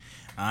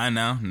I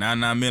know. Now,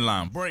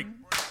 midline. Break.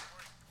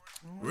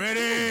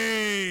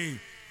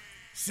 Ready.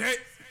 Set.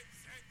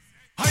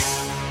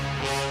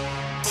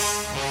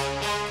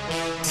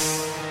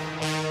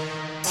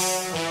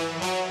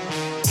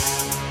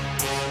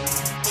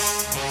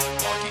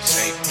 Marky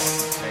safe.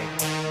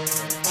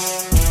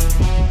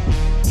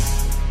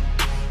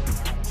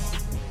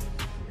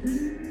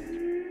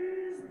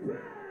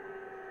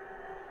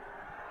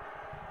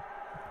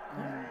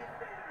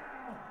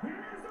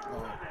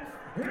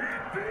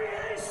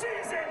 NBA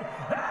season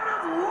out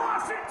of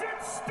Washington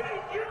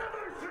State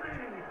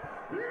University,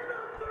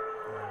 number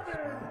 11,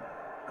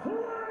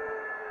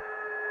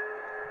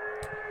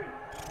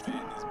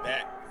 Man is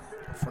back.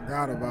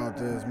 Forgot about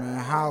this, man.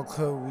 How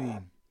could we?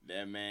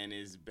 That man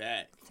is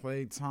back.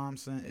 Klay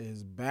Thompson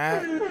is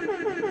back.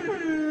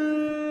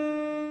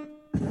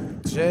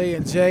 J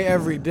and J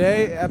every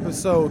day,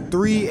 episode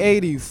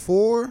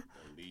 384.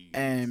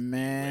 And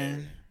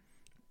man,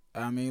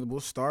 I mean, we'll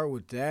start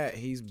with that.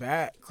 He's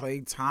back.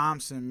 Klay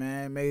Thompson,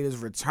 man, made his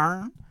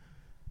return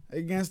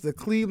against the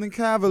Cleveland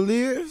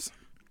Cavaliers.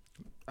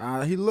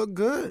 He looked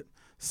good.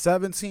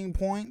 17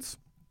 points.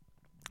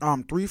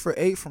 3 for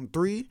 8 from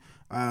 3.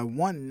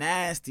 One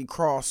nasty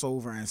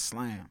crossover and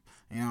slam.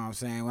 You know what I'm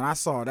saying? When I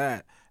saw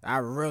that, I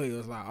really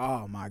was like,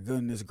 oh, my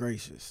goodness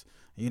gracious.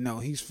 You know,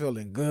 he's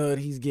feeling good.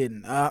 He's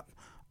getting up.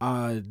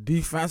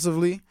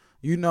 Defensively,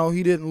 you know,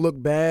 he didn't look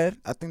bad.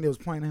 I think they was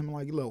playing him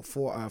like little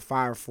 5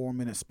 or 4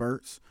 minute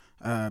spurts.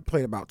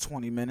 Played about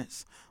 20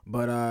 minutes.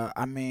 But,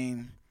 I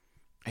mean,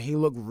 he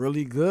looked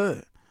really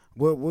good.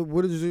 What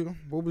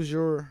was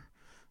your,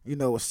 you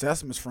know,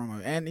 assessments from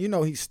him? And, you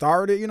know, he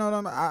started, you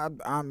know what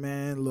I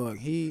mean, look,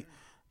 he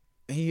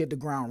hit the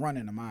ground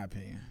running, in my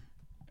opinion.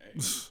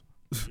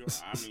 Hey,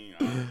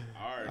 I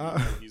already know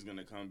he's going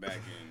to come back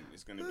and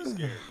it's going to be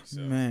scary.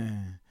 So.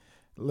 Man,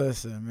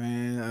 listen,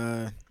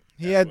 man.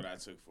 That's what I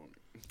took from it.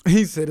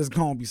 He said it's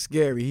going to be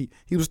scary.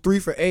 He was 3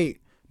 for 8,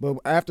 but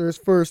after his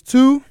first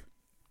 2,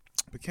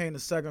 became the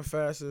second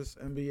fastest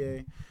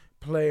NBA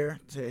player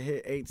to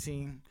hit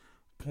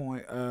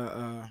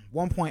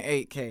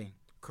 1.8K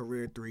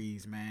career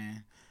threes,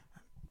 man.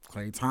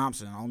 Klay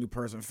Thompson, only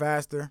person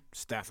faster.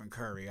 Stephen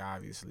Curry,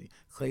 obviously.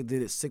 Klay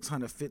did it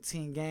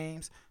 615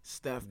 games.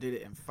 Steph did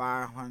it in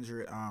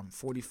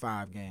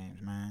 545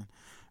 games, man.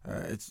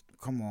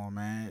 Come on,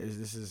 man.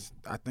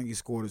 I think he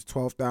scored his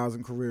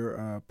 12,000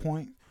 career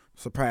point.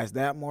 Surpassed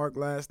that mark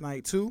last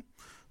night too.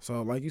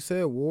 So, like you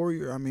said,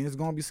 Warrior. I mean, it's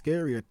gonna be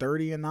scary. At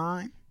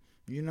 30-9,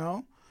 you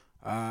know.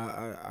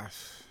 I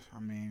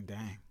mean,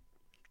 dang.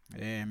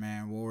 Yeah,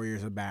 man.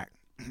 Warriors are back.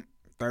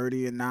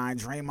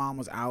 30-9. Draymond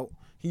was out.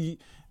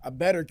 A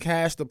better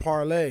cash to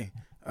parlay.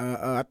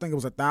 I think it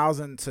was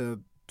 1,000 to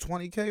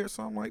 20K or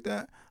something like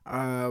that.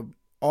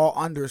 All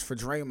unders for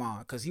Draymond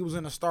because he was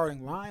in the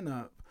starting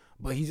lineup,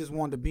 but he just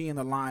wanted to be in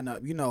the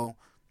lineup, you know,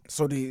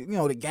 so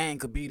the gang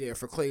could be there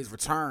for Klay's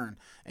return.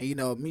 And you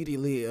know,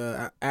 immediately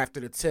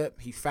after the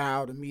tip, he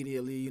fouled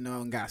immediately, you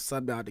know, and got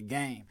subbed out the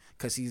game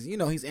because he's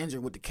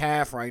injured with the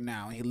calf right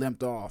now and he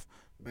limped off.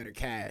 Better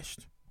cash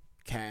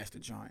the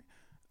joint.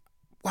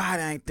 Why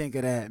did I ain't think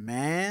of that,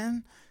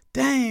 man?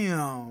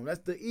 Damn,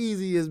 that's the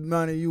easiest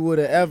money you would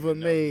have ever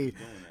made.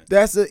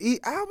 That's that's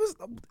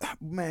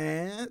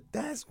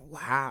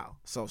wow.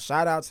 So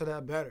shout out to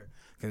that better,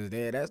 cause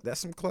that's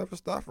some clever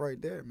stuff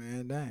right there,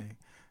 man. Dang,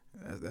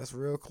 that's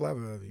real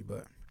clever of you.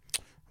 But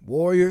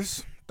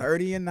Warriors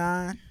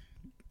 30-9,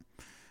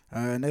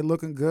 and they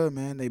looking good,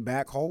 man. They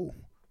back whole.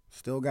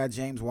 Still got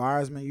James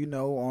Wiseman, you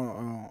know,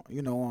 on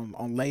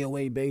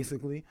layaway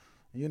basically,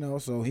 you know,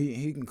 so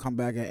he can come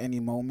back at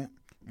any moment,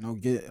 you know,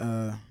 get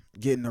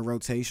in the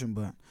rotation,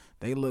 but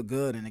they look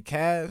good. And the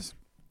Cavs,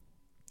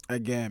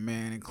 again,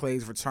 man, in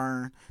Klay's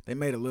return, they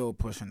made a little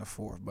push in the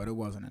fourth, but it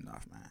wasn't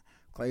enough, man.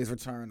 Klay's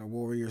return, the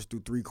Warriors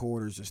through 3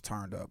 quarters just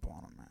turned up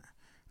on them, man.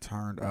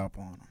 Turned up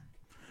on them.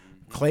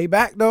 Klay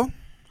back, though.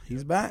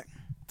 He's back.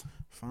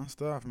 Fun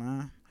stuff,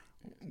 man.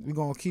 We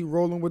going to keep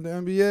rolling with the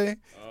NBA?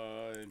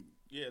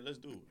 Yeah, let's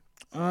do it.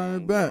 I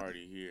bet.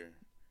 Already here.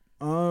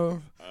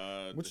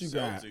 What you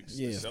got?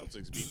 Yeah. The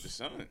Celtics beat the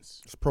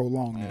Suns. Let's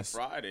prolong on this.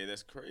 Friday.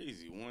 That's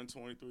crazy.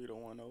 123 to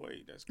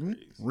 108. That's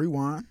crazy.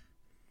 Rewind.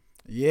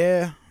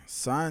 Yeah,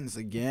 Suns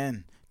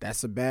again.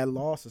 That's a bad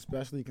loss,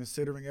 especially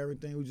considering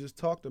everything we just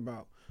talked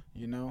about.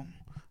 You know,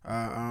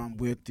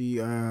 with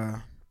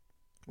Klay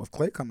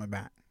coming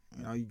back.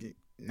 You know,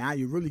 now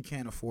you really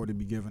can't afford to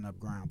be giving up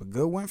ground. But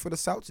good win for the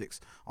Celtics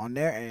on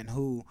their end.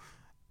 Who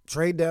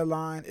trade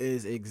deadline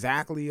is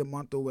exactly a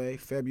month away,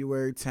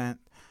 February 10th.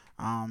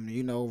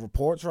 You know,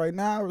 reports right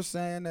now are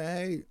saying that,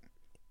 hey,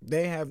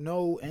 they have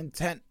no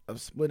intent of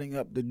splitting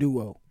up the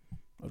duo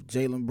of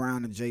Jaylen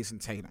Brown and Jason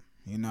Tatum.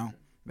 You know,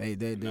 they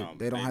don't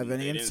have any intent.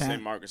 They didn't say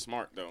Marcus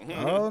Smart though.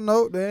 Oh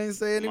no, they didn't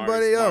say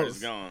anybody Smart else.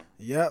 is gone.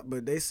 Yep,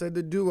 but they said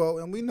the duo,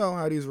 and we know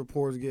how these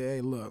reports get.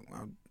 Hey, look,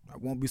 I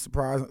won't be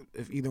surprised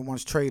if either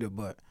one's traded,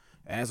 but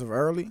as of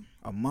early,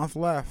 a month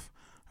left.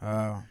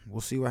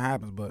 We'll see what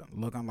happens, but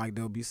looking like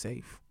they'll be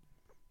safe.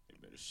 They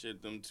better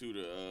ship them to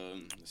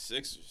the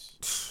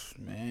Sixers.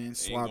 Man,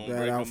 swap gonna that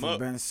break out 'em for up.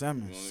 Ben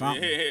Simmons. Yeah.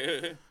 Something.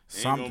 They ain't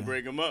Something. gonna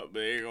break them up, but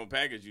they're gonna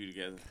package you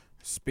together.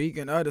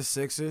 Speaking of the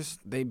Sixers,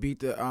 they beat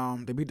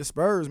the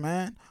Spurs,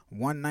 man,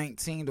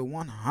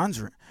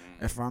 119-100.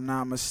 If I'm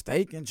not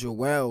mistaken,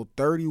 Joel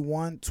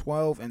 31,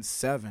 12, and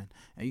 7.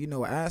 And you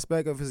know, an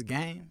aspect of his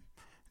game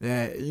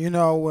that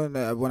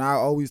when I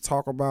always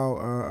talk about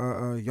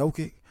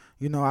Jokic,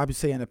 I be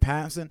saying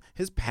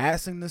his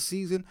passing this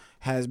season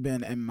has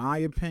been, in my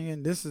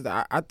opinion,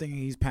 I think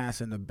he's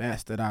passing the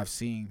best that I've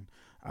seen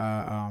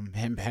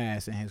him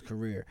pass in his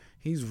career.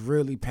 He's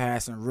really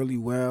passing really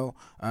well,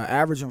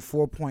 averaging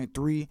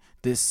 4.3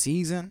 this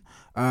season.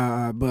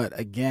 But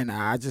again,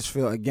 I just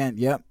feel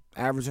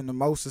averaging the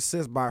most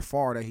assists by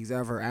far that he's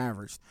ever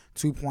averaged.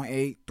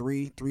 2.8,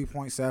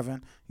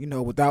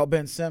 3.7. Without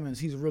Ben Simmons,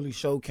 he's really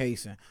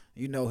showcasing,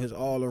 his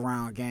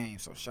all-around game.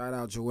 So shout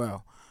out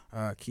Joel.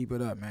 Keep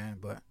it up, man.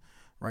 But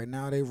right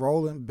now they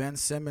rolling. Ben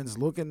Simmons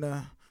looking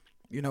to,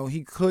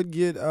 he could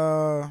get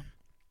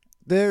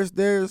there's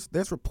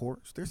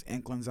reports, there's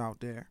inklings out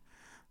there.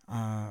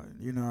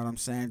 You know what I'm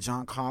saying?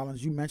 John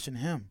Collins, you mentioned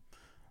him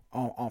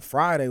on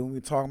Friday when we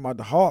were talking about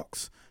the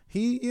Hawks.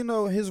 He,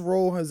 his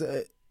role has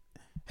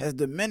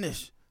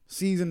diminished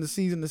season to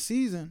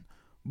season,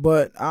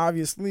 but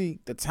obviously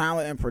the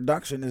talent and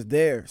production is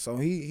there. So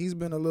he's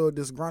been a little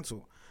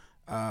disgruntled.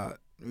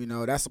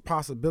 That's a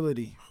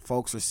possibility,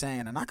 folks are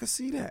saying, and I can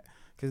see that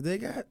because they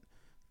got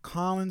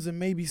Collins and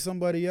maybe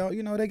somebody else.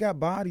 They got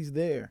bodies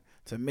there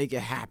to make it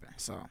happen.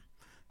 So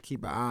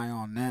keep an eye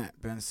on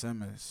that. Ben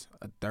Simmons,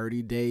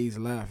 30 days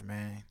left,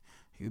 man.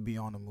 He'll be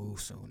on the move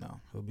soon, though.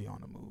 He'll be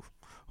on the move.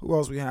 Who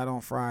else we had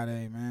on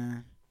Friday,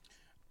 man?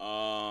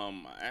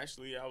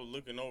 Actually, I was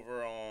looking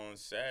over on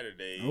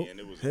Saturday, and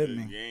it was a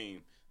good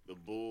game. The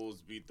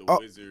Bulls beat the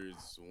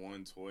Wizards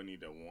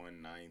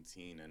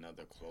 120-119.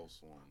 Another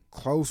close one.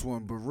 Close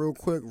one, but real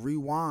quick,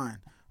 rewind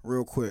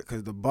real quick,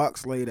 because the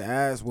Bucks laid the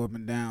ass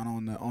whooping down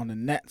on the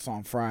Nets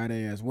on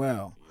Friday as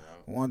well.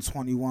 Yeah.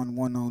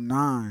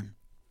 121-109.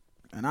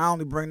 And I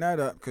only bring that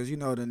up because,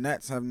 the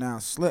Nets have now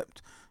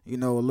slipped, a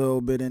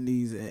little bit in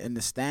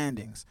the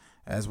standings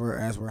as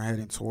we're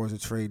heading towards the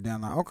trade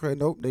deadline. Okay,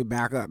 nope, they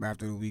back up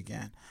after the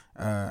weekend,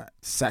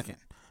 second.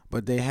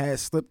 But they had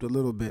slipped a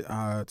little bit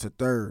to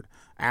third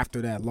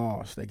after that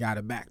loss. They got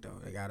it back, though.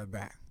 They got it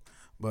back.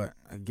 But,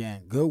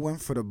 again, good win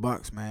for the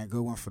Bucks, man.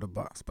 Good win for the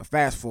Bucks. But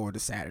fast forward to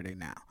Saturday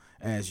now,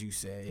 as you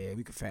said. Yeah,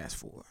 we can fast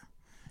forward.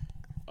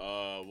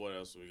 What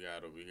else we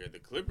got over here? The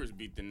Clippers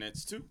beat the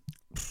Nets, too.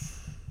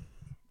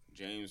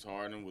 James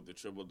Harden with the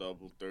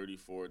triple-double,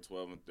 34,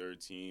 12, and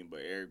 13. But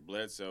Eric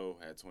Bledsoe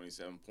had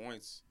 27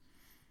 points.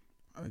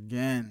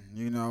 Again,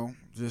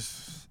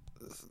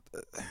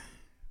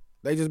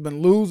 they just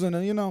been losing,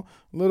 and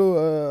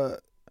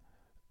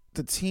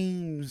the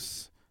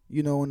teams,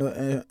 in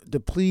the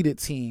depleted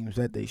teams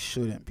that they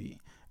shouldn't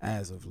be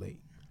as of late.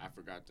 I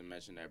forgot to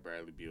mention that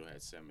Bradley Beal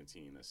had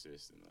 17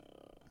 assists in the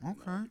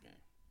game.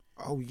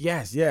 Oh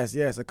yes,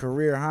 a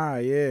career high,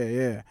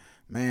 yeah,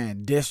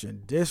 man,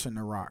 dishing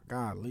the rock,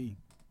 golly.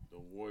 The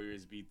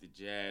Warriors beat the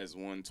Jazz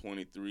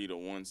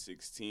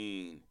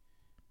 123-116.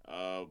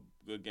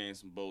 Good games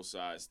from both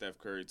sides. Steph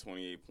Curry,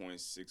 28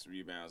 points, 6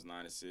 rebounds,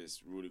 9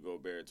 assists. Rudy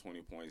Gobert, 20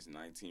 points,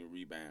 19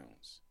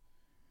 rebounds.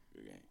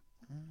 Good game.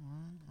 All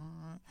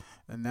right.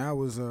 And that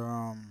was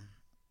a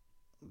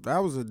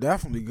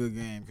definitely good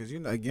game because,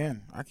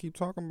 again, I keep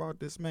talking about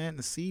this, man,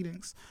 the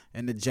seedings.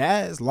 And the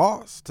Jazz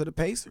lost to the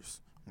Pacers.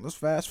 Let's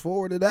fast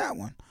forward to that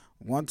one.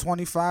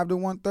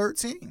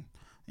 125-113.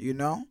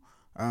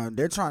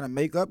 They're trying to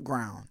make up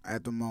ground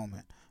at the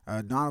moment.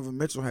 Donovan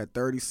Mitchell had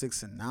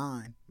 36 and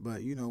 9,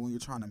 but when you're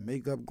trying to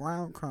make up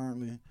ground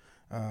currently,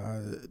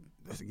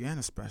 again,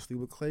 especially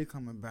with Klay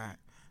coming back,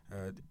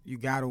 you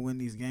got to win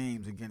these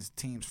games against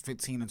teams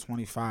 15 and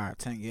 25,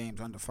 10 games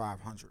under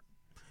 500.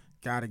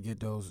 Got to get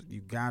those.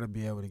 You got to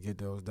be able to get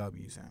those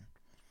W's in.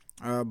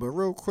 But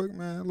real quick,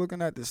 man,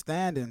 looking at the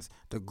standings,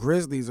 the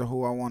Grizzlies are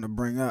who I want to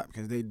bring up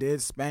because they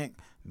did spank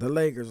the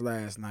Lakers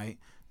last night.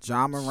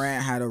 Ja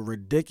Morant had a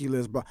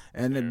ridiculous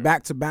and then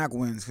back-to-back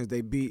wins because they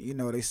beat,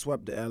 they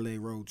swept the L.A.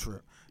 road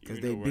trip because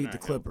they beat the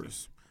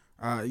Clippers.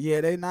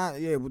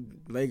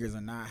 Lakers are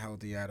not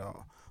healthy at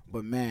all.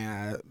 But,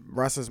 man,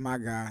 Russ is my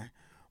guy.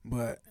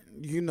 But,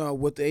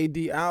 with the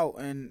AD out,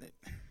 and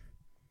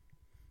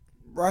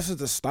Russ is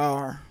the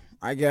star,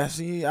 I guess.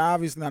 He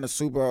obviously not a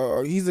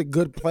super – he's a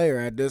good player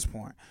at this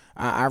point.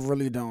 I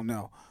really don't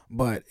know.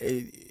 But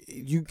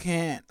you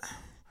can't –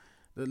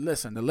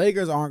 listen, the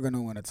Lakers aren't going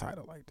to win a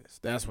title like this.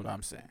 That's what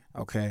I'm saying,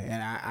 okay?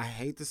 And I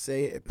hate to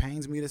say it. It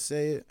pains me to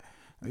say it,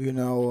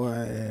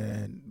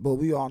 but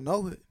we all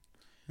know it,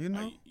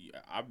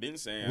 I've been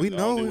saying the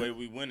only way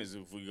we win is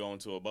if we go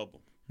into a bubble.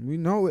 We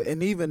know it.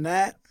 And even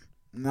that,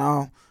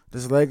 no,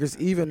 this Lakers,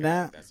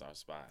 that. That's our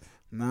spot.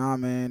 Nah,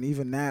 man,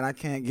 even that, I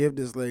can't give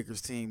this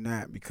Lakers team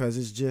that because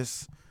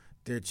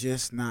they're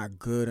just not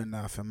good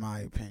enough, in my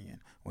opinion,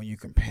 when you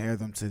compare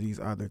them to these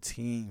other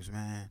teams,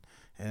 man.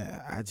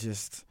 And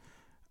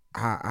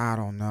I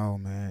don't know,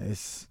 man.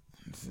 It's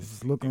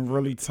looking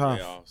really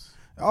tough.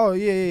 Oh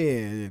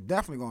yeah.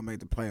 Definitely gonna make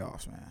the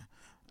playoffs, man.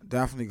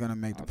 Definitely gonna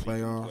make the How deep in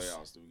the playoffs.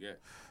 playoffs do we get?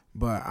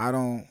 But I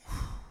don't.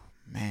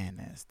 Man,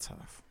 that's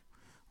tough.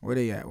 Where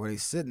they at? Where they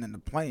sitting in the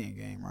playing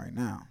game right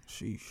now?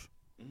 Sheesh.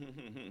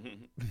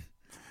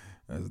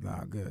 That's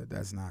not good.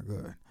 That's not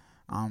good.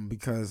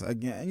 Because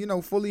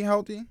again, fully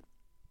healthy.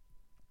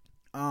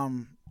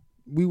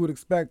 We would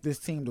expect this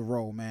team to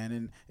roll, man,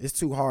 and it's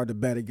too hard to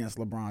bet against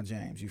LeBron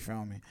James. You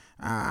feel me?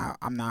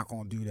 I'm not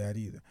gonna do that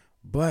either.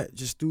 But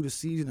just through the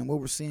season and what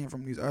we're seeing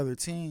from these other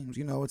teams,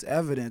 it's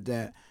evident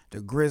that the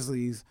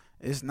Grizzlies,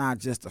 it's not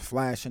just a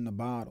flash in the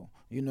bottle.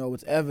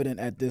 It's evident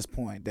at this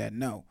point that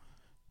no,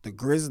 the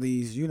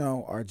Grizzlies,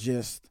 are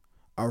just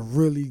a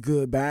really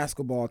good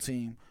basketball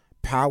team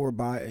powered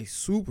by a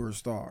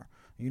superstar,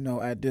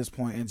 at this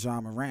point in Ja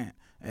Morant,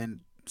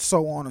 and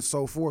so on and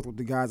so forth with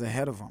the guys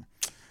ahead of them.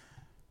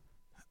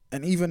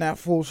 And even at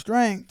full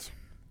strength,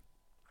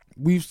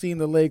 we've seen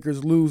the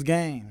Lakers lose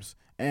games.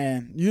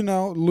 And,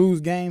 lose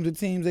games to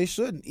teams they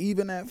shouldn't.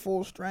 Even at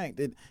full strength,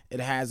 it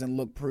hasn't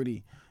looked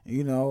pretty,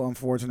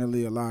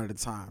 unfortunately, a lot of the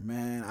time.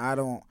 Man,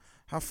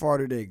 how far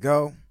do they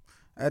go?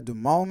 At the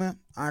moment,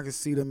 I can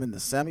see them in the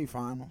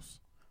semifinals,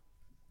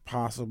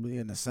 possibly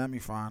in the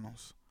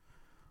semifinals,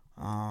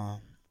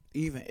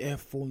 even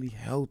if fully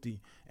healthy.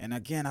 And,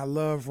 again, I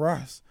love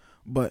Russ.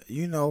 But,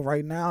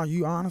 right now,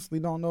 you honestly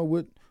don't know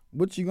what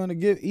you're going to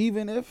get,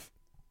 even if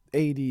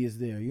AD is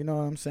there. You know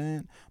what I'm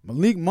saying?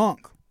 Malik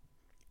Monk.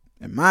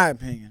 In my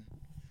opinion,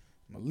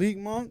 Malik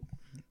Monk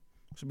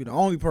should be the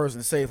only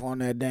person safe on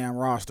that damn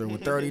roster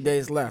with 30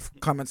 days left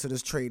coming to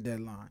this trade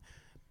deadline.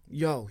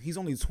 Yo, he's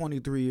only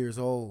 23 years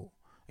old.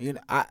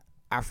 I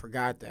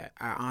forgot that.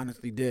 I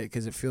honestly did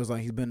because it feels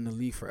like he's been in the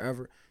league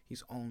forever.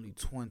 He's only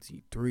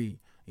 23.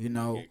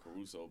 Get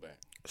Caruso back.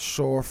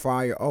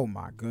 Surefire. Oh,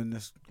 my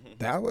goodness.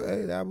 That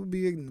would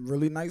be a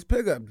really nice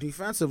pickup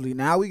defensively.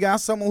 Now we got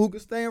someone who can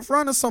stay in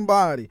front of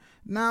somebody.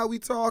 Now we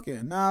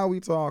talking.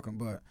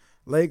 But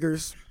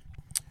Lakers,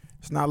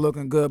 it's not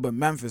looking good, but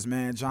Memphis,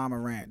 man, Ja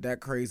Morant, that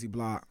crazy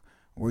block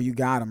where you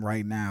got him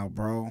right now,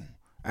 bro.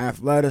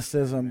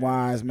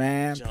 Athleticism-wise,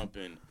 man.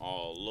 Jumping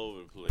all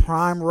over the place.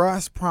 Prime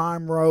Russ,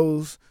 Prime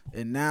Rose,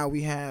 and now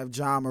we have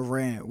Ja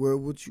Morant.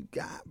 What you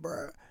got,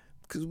 bro?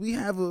 Because we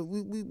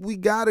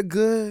got a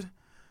good,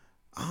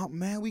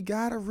 we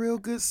got a real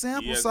good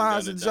sample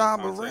size of Ja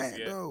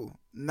Morant, though.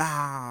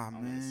 Nah,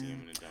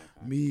 man.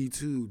 Me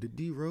too. Did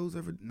D Rose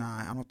ever?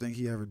 Nah, I don't think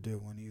he ever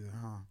did one either,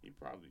 huh? He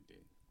probably did.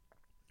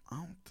 I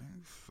don't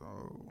think so.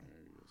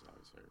 He was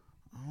always hurt.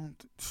 I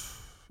don't.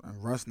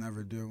 And Russ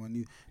never did one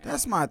either.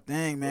 That's my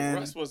thing, man.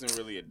 Russ wasn't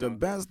really a dunker. The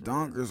best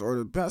dunkers or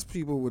the best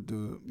people with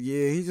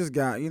he just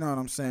got, you know what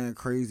I'm saying,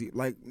 crazy.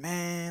 Like,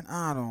 man,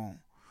 I'm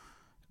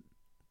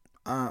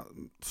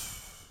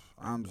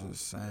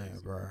just saying,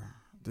 bro.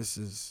 This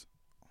is.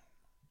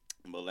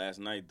 But last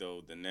night,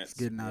 though, the Nets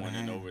won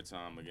in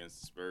overtime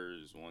against the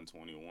Spurs,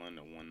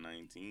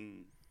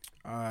 121-119.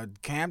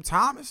 Cam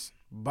Thomas,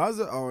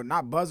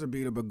 not buzzer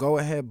beater, but go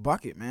ahead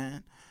bucket,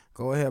 man.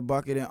 Go ahead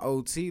bucket in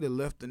OT to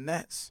lift the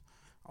Nets.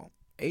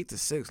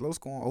 8-6, low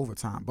scoring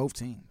overtime, both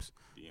teams.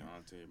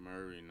 Dejounte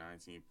Murray,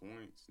 19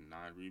 points,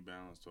 9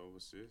 rebounds, 12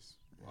 assists.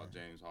 While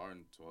James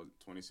Harden,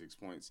 26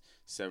 points,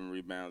 7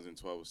 rebounds, and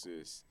 12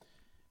 assists.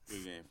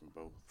 Good game from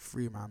both.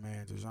 Free my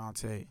man,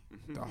 DeJounte.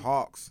 The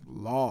Hawks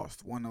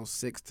lost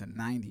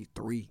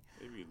 106-93.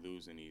 They be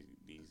losing these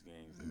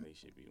games that they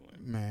should be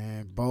winning.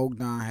 Man,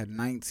 Bogdan had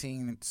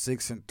 19,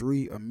 6, and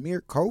 3. Amir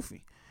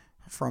Kofi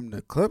from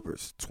the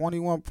Clippers,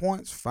 21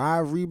 points,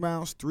 5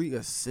 rebounds, 3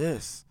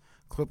 assists.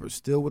 Clippers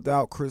still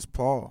without Chris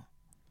Paul.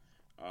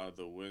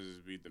 The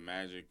Wizards beat the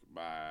Magic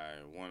by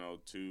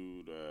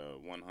 102-100.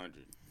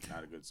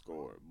 Not a good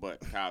score. But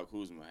Kyle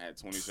Kuzma had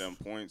 27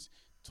 points,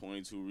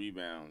 22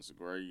 rebounds. A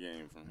great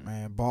game from him.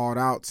 Man, balled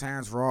out.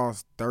 Terrence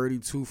Ross,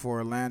 32 for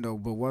Orlando,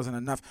 but wasn't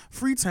enough.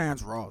 Free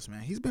Terrence Ross,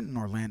 man. He's been in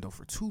Orlando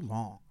for too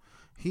long.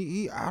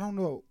 I don't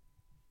know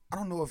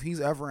if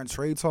he's ever in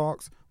trade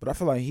talks, but I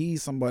feel like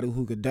he's somebody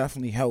who could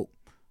definitely help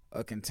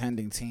a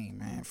contending team,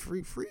 man.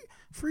 Free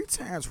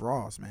Terrence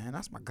Ross, man.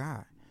 That's my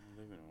guy.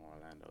 Living in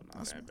Orlando,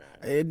 not that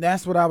bad. And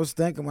that's what I was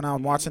thinking when I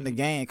was watching the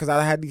game, because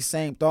I had these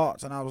same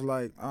thoughts, and I was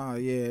like, oh,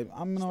 yeah,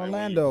 I'm in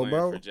Orlando,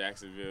 bro. For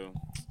Jacksonville.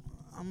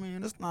 I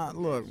mean, it's not.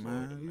 Look,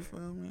 man, you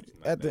feel me?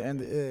 At the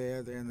end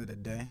of the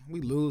day, we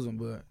losing,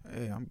 but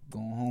hey, I'm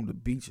going home to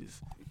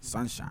beaches,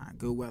 sunshine,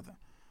 good weather.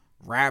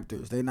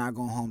 Raptors, they not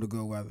going home to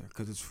good weather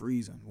because it's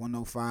freezing,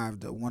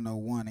 105 to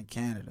 101 in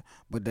Canada,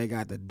 but they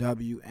got the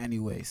W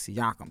anyway.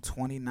 Siakam,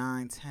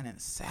 29, 10, and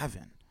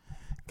 7.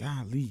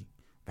 Golly,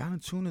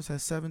 Valanciunas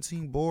has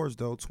 17 boards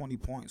though, 20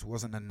 points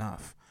wasn't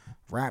enough.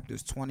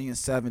 Raptors 20 and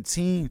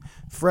 17.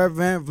 Fred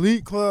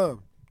VanVleet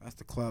Club. That's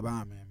the club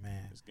I'm in,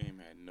 man. This game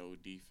had no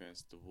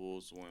defense. The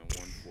Wolves won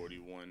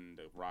 141.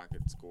 The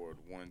Rockets scored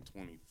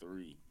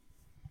 123.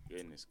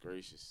 Goodness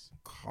gracious.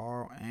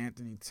 Karl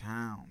Anthony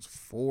Towns,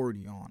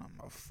 40 on him.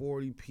 A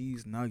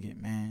 40-piece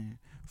nugget, man.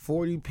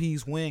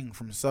 40-piece wing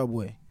from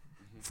Subway.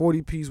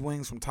 40-piece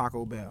wings from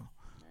Taco Bell.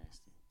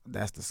 Nasty.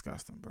 That's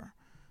disgusting, bro.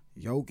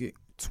 Jokic,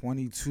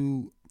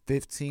 22,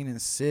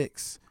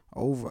 15-6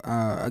 over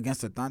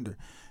against the Thunder.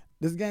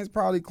 This game's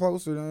probably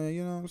closer than,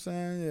 you know what I'm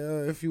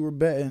saying? If you were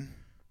betting,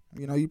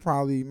 you know, you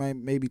probably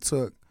maybe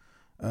took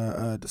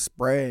the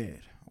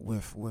spread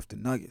with the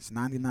Nuggets,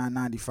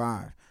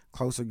 99-95.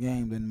 Closer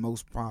game than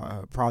most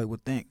probably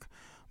would think.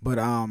 But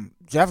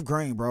Jeff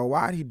Green, bro,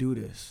 why'd he do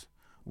this?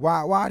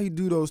 Why'd he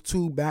do those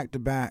 2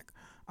 back-to-back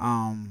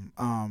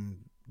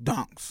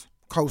dunks,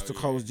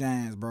 coast-to-coast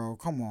jams, bro?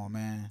 Come on,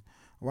 man.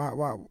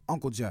 Why,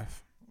 Uncle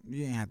Jeff?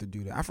 You ain't have to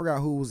do that. I forgot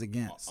who was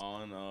against.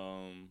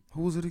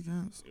 Who was it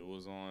against? It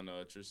was on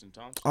Tristan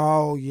Thompson.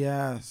 Oh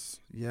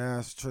yes,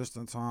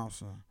 Tristan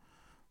Thompson.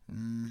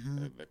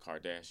 Mm-hmm. The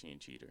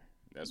Kardashian cheater.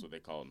 That's what they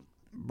called him.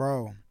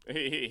 Bro,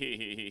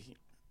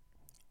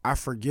 I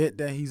forget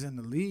that he's in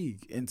the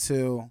league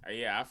until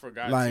I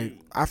forgot. Like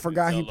too. I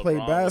forgot he Until played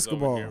LeBron was over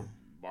basketball. here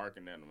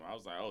barking at him. I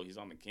was like, oh, he's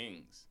on the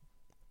Kings.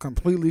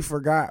 Completely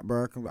forgot,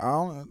 bro.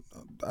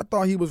 I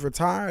thought he was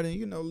retired and,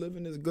 you know,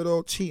 living his good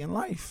old cheating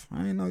life. I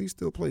didn't know he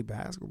still played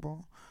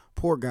basketball.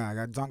 Poor guy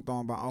got dunked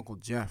on by Uncle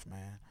Jeff,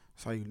 man.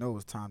 That's how you know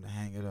it's time to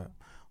hang it up.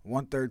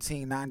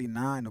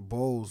 113-99, the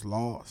Bulls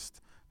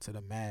lost to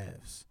the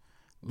Mavs.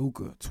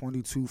 Luka,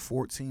 22,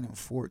 14, and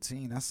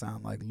 14. That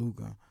sound like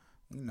Luka,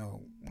 you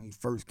know, when he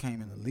first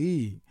came in the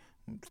league,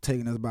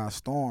 taking us by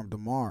storm.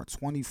 DeMar,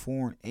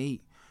 24 and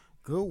 8.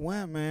 Good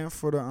win, man,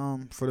 for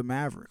the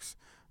Mavericks.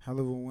 Hell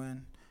of a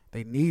win.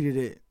 They needed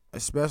it,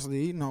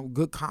 especially, you know,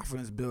 good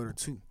confidence builder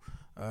too,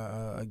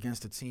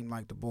 against a team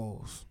like the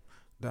Bulls.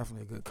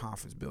 Definitely a good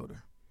confidence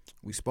builder.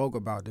 We spoke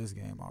about this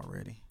game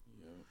already.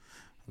 Yep.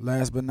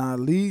 Last but not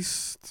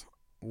least,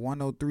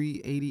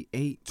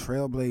 103-88,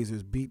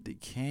 Trailblazers beat the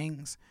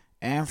Kings.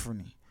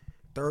 Anthony,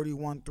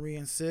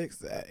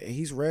 31-3-6.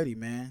 He's ready,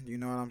 man. You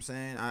know what I'm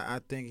saying? I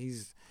think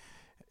he's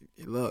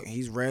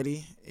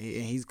ready,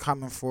 and he's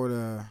coming for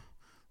the.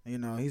 You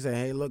know, he said,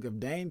 hey, look, if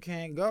Dame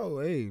can't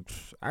go, hey,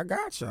 I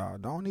got y'all.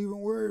 Don't even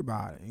worry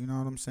about it. You know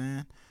what I'm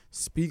saying?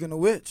 Speaking of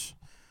which,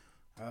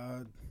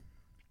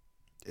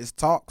 it's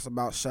talks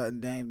about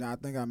shutting Dame down. I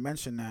think I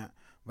mentioned that,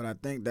 but I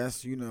think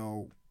that's, you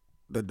know,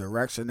 the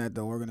direction that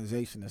the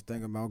organization is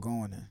thinking about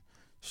going in.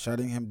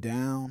 Shutting him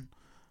down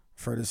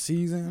for the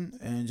season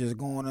and just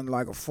going in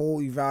like a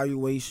full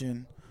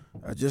evaluation.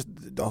 Just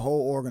the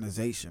whole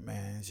organization,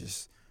 man. It's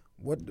just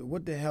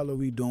what the hell are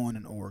we doing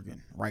in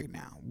Oregon right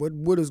now?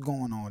 What is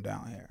going on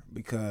down here?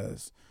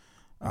 Because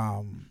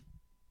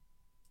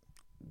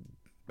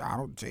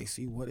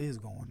JC, what is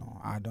going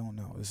on? I don't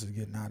know. This is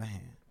getting out of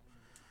hand.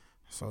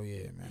 So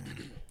yeah,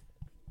 man.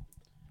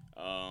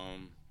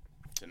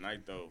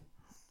 Tonight though,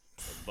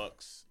 the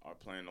Bucks are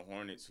playing the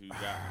Hornets. Who you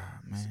got?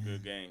 It's a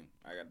good game.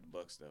 I got the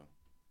Bucks though.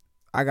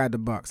 I got the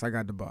Bucks.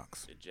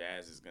 The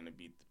Jazz is gonna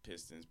beat the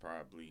Pistons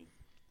probably.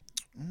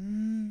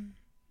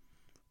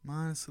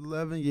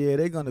 -11. Yeah,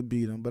 they're gonna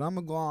beat them, but I'm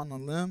gonna go on a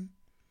limb.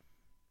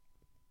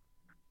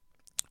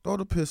 Throw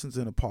the Pistons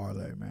in a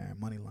parlay, man.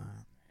 Money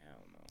line.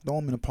 Hell no. Throw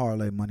them in a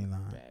parlay money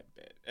line. Bad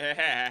bet.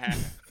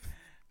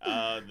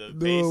 The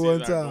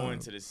Pacers are going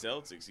to the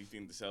Celtics. You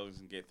think the Celtics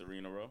can get 3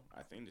 in a row?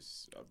 I think this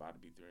is about to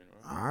be 3 in a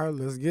row. All right,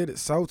 let's get it.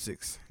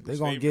 Celtics. They're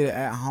gonna get it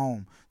at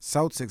home.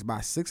 Celtics by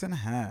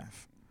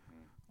 6.5.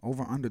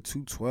 Over under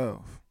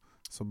 212.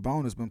 So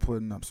Bonus been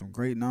putting up some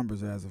great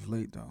numbers as of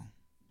late, though.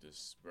 The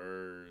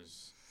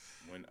Spurs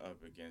went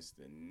up against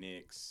the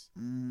Knicks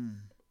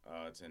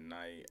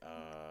tonight.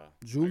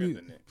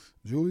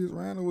 Julius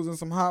Randle was in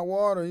some hot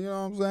water, you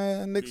know what I'm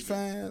saying? Knicks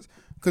fans,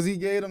 because he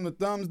gave them the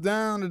thumbs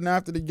down, and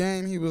after the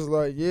game, he was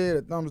like, yeah,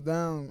 the thumbs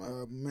down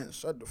meant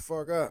shut the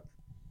fuck up.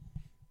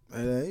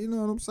 You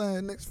know what I'm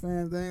saying? Knicks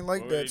fans, they ain't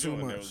like that too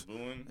much. They was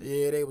booing?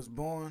 Yeah, they was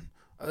booing.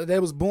 They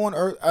was booing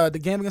the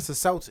game against the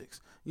Celtics.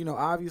 You know,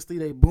 obviously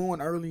they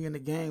booing early in the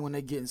game when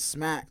they getting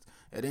smacked.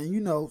 And then,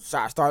 you know,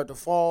 shots started to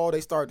fall.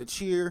 They started to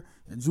cheer.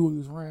 And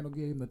Julius Randle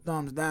gave him the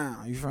thumbs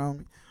down. You feel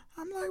me?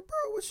 I'm like,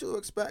 bro, what you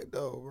expect,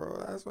 though,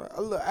 bro? That's what.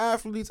 Look,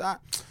 athletes, I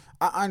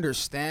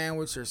understand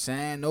what you're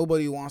saying.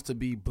 Nobody wants to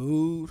be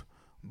booed.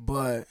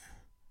 But,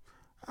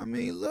 I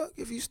mean, look,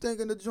 if you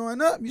stinking to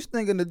join up, you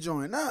stinking to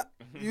join up.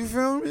 You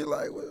feel me?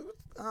 Like,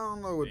 I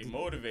don't know what. They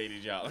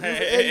motivated y'all.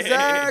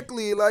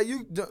 Exactly. Like,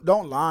 you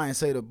don't lie and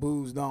say the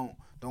boos don't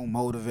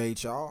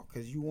motivate y'all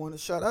because you want to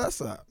shut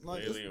us up.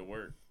 Like, clearly it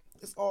worked.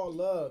 It's all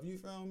love. You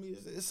feel me?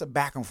 It's a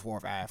back and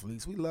forth,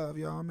 athletes. We love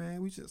y'all,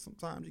 man. We just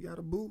sometimes you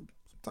gotta boo.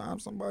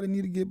 Sometimes somebody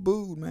need to get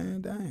booed,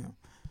 man. Damn.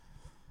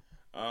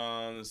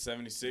 The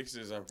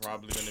 76ers are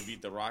probably gonna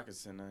beat the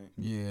Rockets tonight.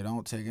 Yeah,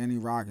 don't take any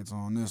Rockets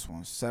on this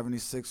one.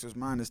 76ers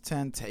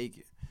 -10. Take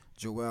it.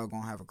 Joel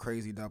gonna have a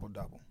crazy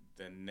double-double.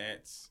 The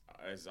Nets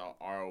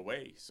are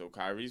away, so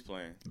Kyrie's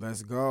playing.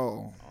 Let's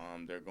go.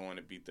 They're going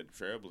to beat the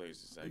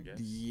Trailblazers, I guess.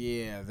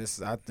 Yeah, this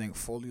is, I think,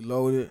 fully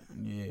loaded.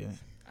 Yeah.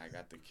 I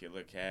got the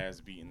Killer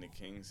Cavs beating the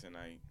Kings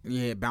tonight.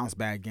 Yeah, bounce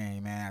back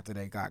game, man, after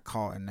they got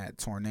caught in that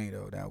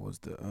tornado. That was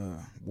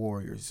the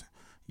Warriors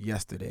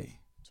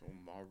yesterday.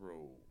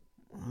 Tomorrow.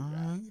 All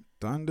right.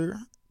 Thunder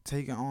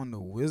taking on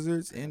the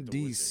Wizards in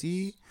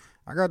D.C.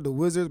 I got the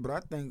Wizards, but I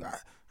think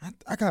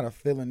I got a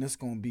feeling this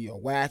gonna be a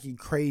wacky,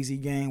 crazy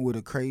game with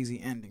a crazy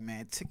ending,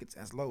 man. Tickets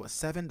as low as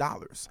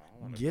 $7.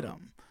 Get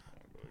them.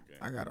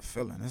 I got a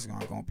feeling this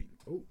gonna be.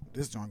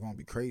 This joint gonna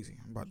be crazy.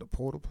 I'm about to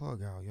pull the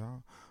plug out,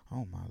 y'all.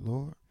 Oh my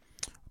lord.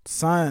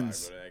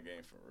 Suns. Go to that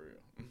game for real.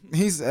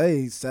 He's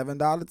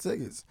 $7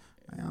 tickets.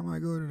 Hey, I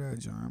might go to that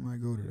joint.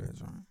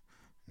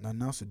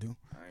 Nothing else to do.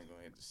 I ain't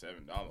gonna hit the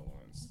 $7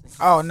 ones.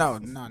 Oh no.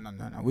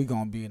 We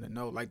gonna be in the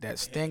know like that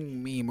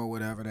Sting meme or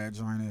whatever that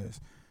joint is.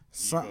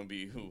 You gonna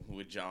be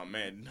with John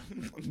Madden?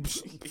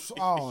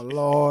 Oh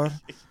Lord.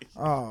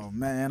 Oh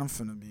man, I'm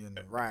finna be in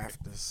the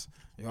rafters.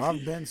 Yo,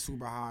 I've been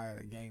super high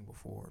at a game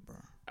before, bro.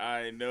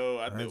 I know.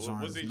 I think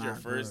was it your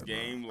first good,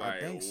 game? Bro. Like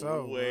I think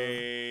so.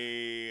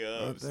 Way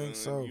up. I think son.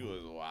 so. You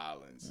was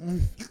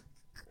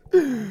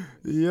wildin'.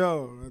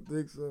 Yo, I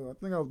think so. I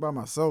think I was by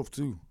myself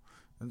too.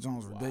 That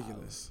joint's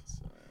ridiculous.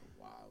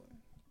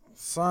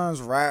 Suns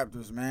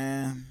Raptors,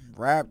 man.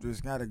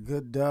 Raptors got a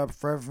good dub.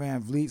 Fred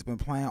VanVleet's been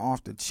playing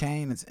off the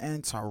chain. It's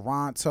in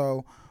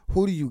Toronto.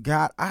 Who do you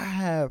got? I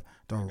have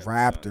the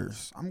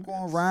Raptors. I'm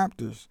going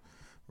Raptors.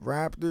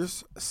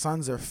 Raptors.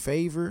 Suns are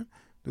favored.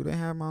 Do they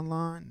have my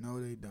line?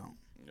 No, they don't.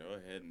 Go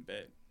ahead and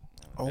bet.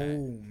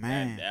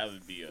 Man. That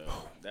would be a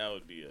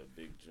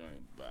big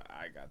joint, but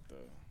I got the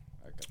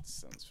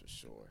Suns for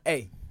sure.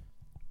 Hey.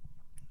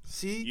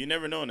 See? You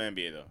never know in the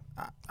NBA though.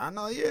 I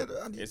know, yeah.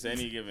 It's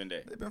any given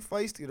day. They've been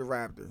feisty, the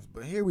Raptors.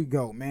 But here we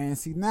go, man.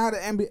 See, now the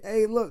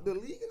NBA, look, the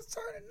league is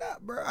turning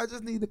up, bro. I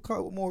just need a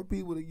couple more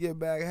people to get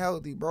back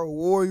healthy, bro.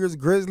 Warriors,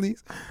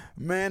 Grizzlies,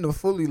 man, the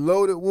fully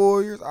loaded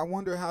Warriors. I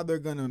wonder how they're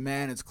going to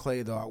manage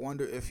Clay, though. I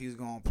wonder if he's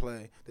going to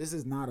play. This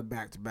is not a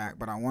back-to-back,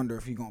 but I wonder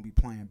if he's going to be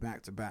playing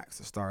back-to-backs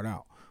to start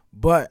out.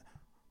 But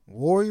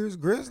Warriors,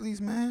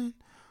 Grizzlies, man.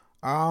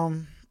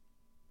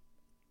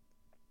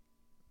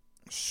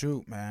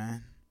 Shoot,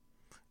 man.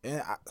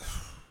 And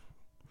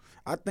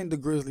I think the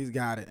Grizzlies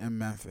got it in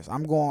Memphis.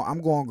 I'm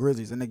going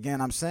Grizzlies. And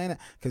again, I'm saying it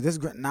because this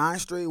 9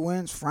 straight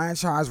wins,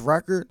 franchise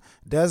record.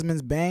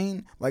 Desmond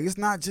Bane, like it's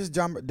not just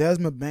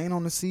Desmond Bane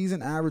on the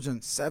season,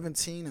 averaging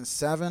 17 and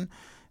 7,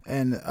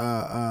 and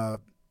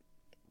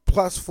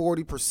plus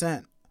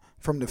 40%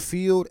 from the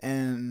field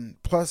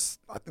and plus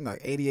I think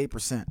like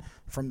 88%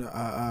 from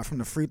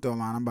the free throw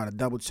line. I'm about to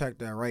double check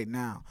that right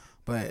now.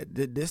 But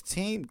this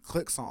team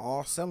clicks on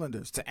all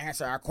cylinders. To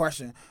answer our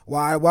question,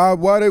 why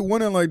they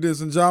winning like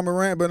this and John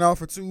Morant been out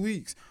for 2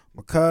 weeks?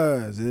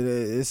 Because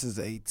this is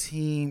a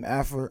team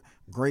effort,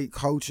 great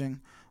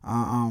coaching.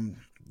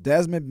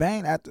 Desmond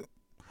Bane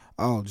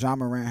John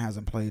Morant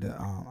hasn't played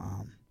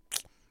I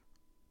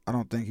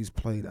don't think he's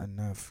played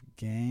enough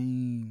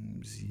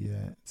games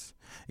yet.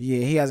 Yeah,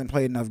 he hasn't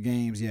played enough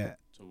games yet.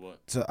 To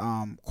what? To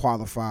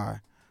qualify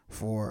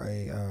for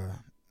a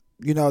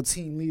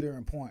team leader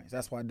in points.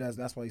 That's why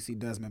you see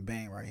Desmond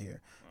Bane right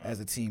here as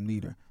a team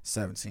leader,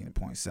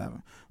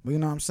 17.7. But you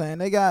know what I'm saying?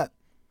 They got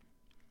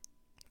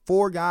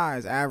 4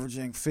 guys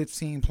averaging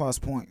 15-plus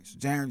points.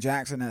 Jaren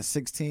Jackson at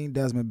 16,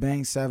 Desmond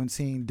Bane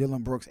 17,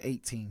 Dillon Brooks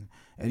 18.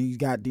 And you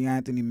got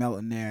DeAnthony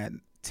Melton there at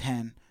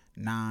 10,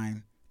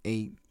 9,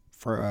 8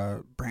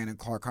 for Brandon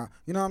Clark.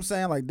 You know what I'm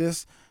saying? Like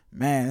this,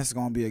 man, this is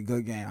going to be a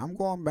good game. I'm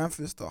going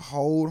Memphis to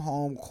hold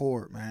home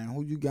court, man.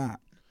 Who you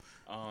got?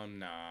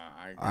 Nah.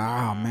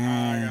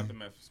 Man. I got the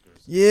Memphis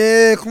Grizzlies.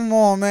 Yeah, come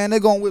on, man. They're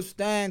going to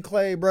withstand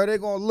Clay, bro. They're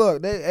going to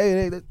look.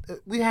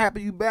 We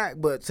happy you back,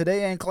 but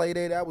today ain't Clay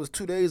Day. That was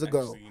 2 days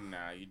ago. Actually,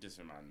 nah, you just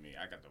reminded me.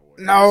 I got the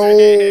Warriors.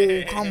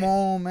 No, come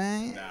on,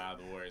 man. Nah,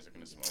 the Warriors are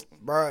going to smoke them.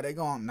 Bro, they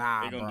going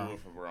do it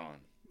for Braun.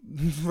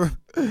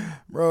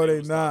 Bro, they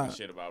was not. talking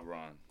shit about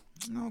Braun.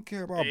 I don't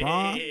care about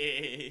Braun.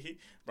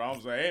 Braun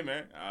was like, hey,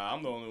 man,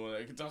 I'm the only one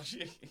that can talk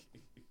shit.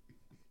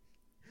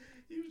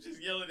 He was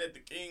just yelling at the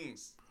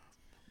Kings.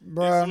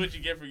 Bruh. This is what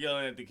you get for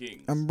yelling at the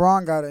Kings. And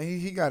Braun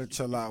he got to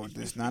chill out with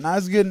this now. Now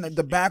it's getting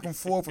the back and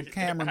forth with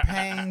Cameron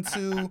Payne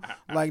too.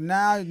 Like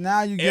now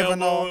you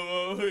giving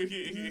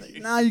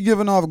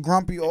off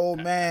grumpy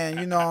old man.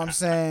 You know what I'm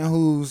saying?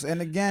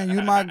 And again,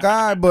 you my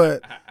guy,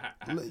 but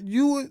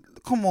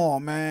come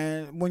on,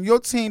 man. When your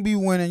team be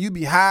winning, you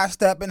be high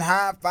stepping,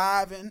 high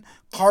fiving,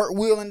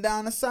 cartwheeling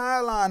down the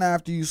sideline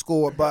after you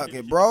score a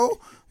bucket, bro.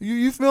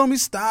 You feel me?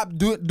 Stop,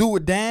 do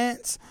a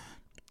dance.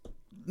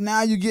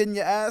 Now you're getting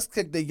your ass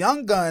kicked. The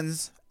young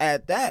guns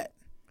at that.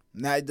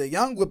 Now the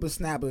young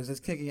whippersnappers is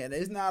kicking it.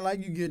 It's not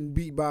like you getting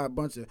beat by a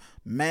bunch of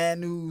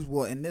Manus.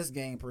 Well, in this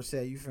game per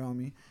se, you feel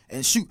me?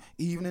 And shoot,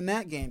 even in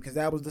that game, because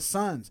that was the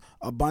Suns,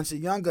 a bunch of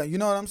young guns. You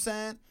know what I'm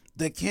saying?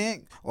 The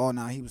King. Oh,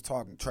 no, he was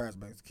talking trash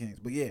about the Kings,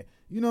 but yeah,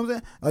 you know what I'm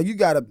saying? Like you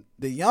got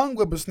the young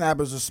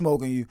whippersnappers are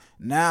smoking you.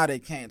 Now they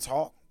can't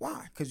talk.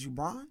 Why? Because you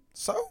Braun.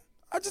 So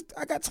I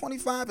got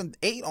 25 and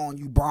 8 on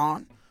you,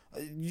 Braun.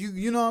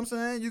 You know what I'm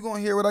saying? You gonna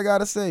hear what I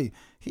gotta say.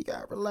 He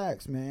got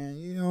relaxed, man.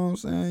 You know what I'm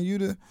saying?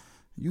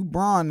 You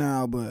Braun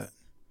now, but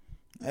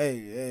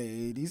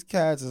hey, these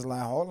cats is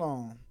like, hold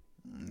on.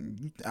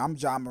 I'm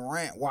John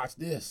Morant. Watch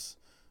this.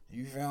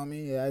 You feel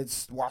me? Yeah,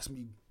 it's watch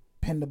me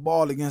pin the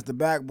ball against the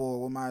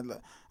backboard with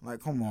my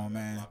come on,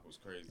 man. Block was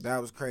crazy.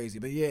 That was crazy.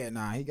 But yeah,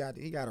 nah, he got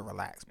to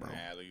relax, bro. And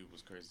the alley-oop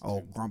was crazy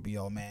Oh, too. grumpy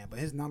old man. But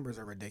his numbers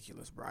are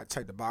ridiculous, bro. I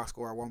checked the box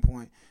score at one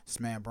point. This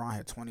man Braun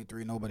had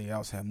 23. Nobody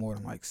else had more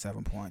than like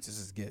 7 points. This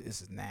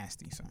is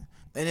nasty, son.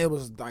 And it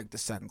was like the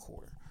second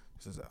quarter.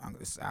 This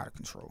is out of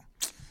control.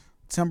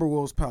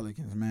 Timberwolves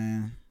Pelicans,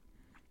 man.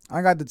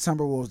 I got the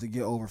Timberwolves to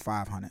get over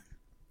 500.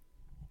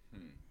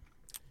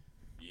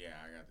 Yeah,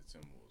 I got the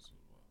Timberwolves as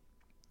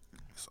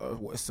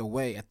well. So it's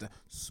away at the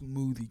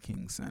Smoothie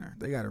King Center.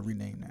 They got to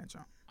rename that,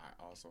 John. I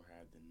also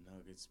had the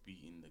Nuggets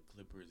beating the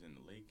Clippers in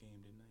the late game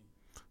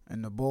tonight.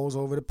 And the Bulls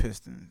over the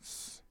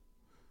Pistons.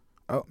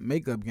 Oh,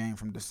 makeup game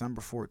from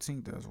December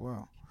 14th as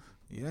well.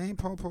 Yeah, they ain't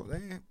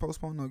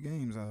postponed no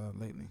games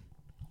lately.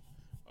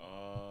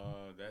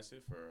 That's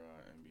it for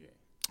NBA.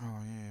 Oh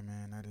yeah,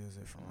 man, that is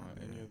it for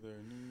Any NBA. other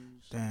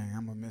news? Dang,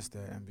 I'm gonna miss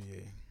that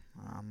NBA.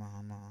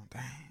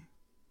 Dang. I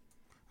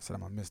said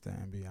I'm gonna miss that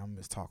NBA. I'm gonna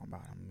miss talking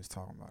about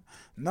it.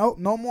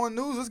 No more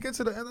news. Let's get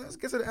to the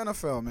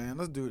NFL, man.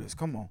 Let's do this.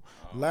 Come on.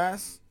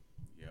 Last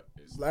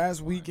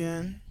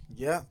weekend,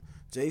 yep.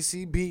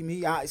 JC beat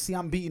me.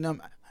 I'm beating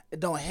them. It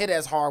don't hit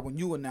as hard when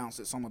you announce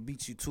it, so I'm gonna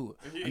beat you to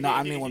it. No,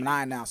 I mean when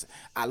I announce it.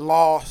 I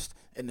lost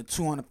in the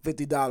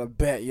 $250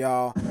 bet,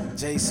 y'all.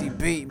 JC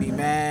beat me,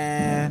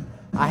 man.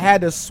 I had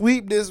to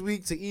sweep this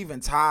week to even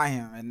tie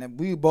him, and then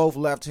we both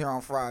left here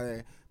on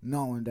Friday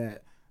knowing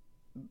that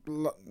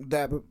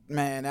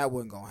man, that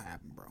wasn't gonna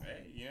happen, bro.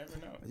 Hey, you never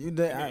know. You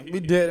did, we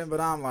didn't, but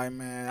I'm like,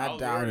 man, I was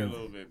doubt worried it. a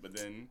little bit, but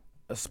then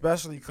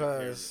Especially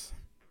because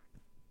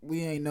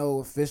we ain't know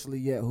officially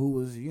yet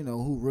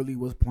who really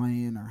was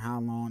playing or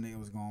how long they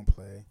was gonna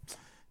play.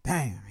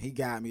 Damn, he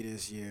got me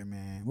this year,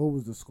 man. What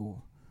was the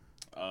score?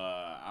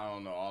 I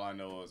don't know. All I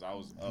know is I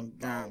was up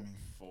Got about me.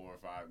 4 or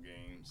 5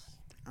 games.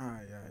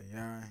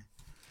 Yeah.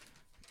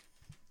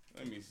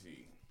 Let me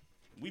see.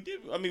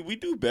 We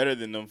do better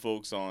than them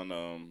folks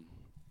on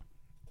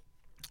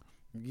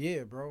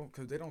Yeah, bro,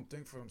 because they don't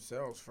think for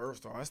themselves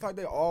first off. It's like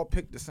they all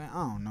picked the same.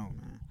 I don't know,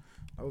 man.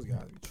 Those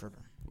guys be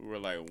tripping. we were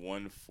like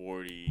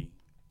 140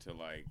 to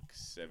like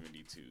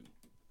 72.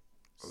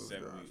 Those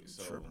 70. guys be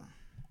So tripping.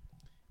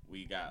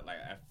 we got like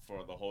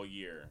for the whole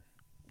year,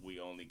 we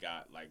only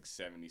got like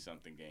 70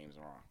 something games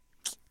wrong.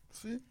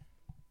 See?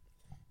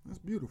 That's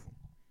beautiful.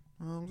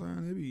 You know what I'm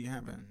saying? They be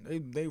having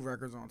they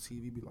records on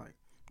TV be like,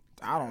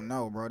 I don't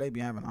know, bro. They be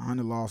having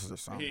 100 losses or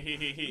something.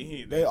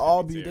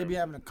 They be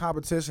having a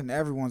competition.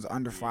 Everyone's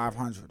under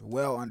 500,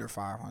 well under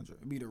 500.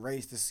 It'd be the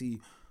race to see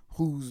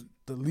who's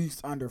the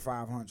least under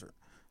 500.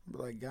 Be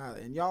like, God,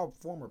 and y'all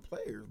former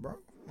players, bro.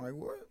 Like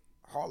what?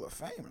 Hall of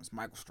Famers.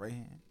 Michael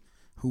Strahan.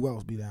 Who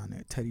else be down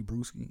there? Teddy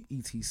Bruschi,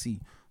 etc.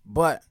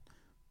 But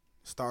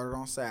started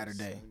on Saturday.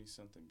 70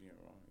 something being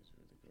wrong is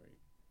really great.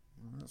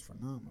 Well, that's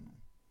phenomenal.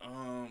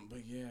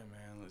 But yeah,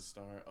 man, let's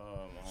start.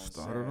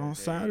 Started on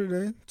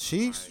Saturday.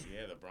 Chiefs.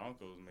 Yeah, the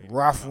Broncos made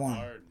Rough it one.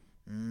 hard,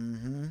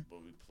 Mm-hmm.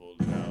 but we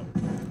pulled it out.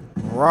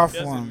 Rough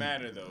Doesn't one.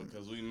 matter though,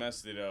 because we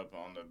messed it up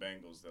on the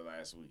Bengals the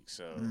last week.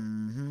 So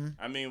Mm-hmm.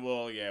 I mean,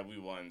 well, yeah, we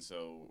won.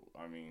 So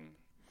I mean,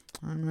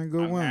 I mean,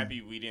 good I'm win.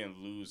 happy we didn't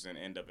lose and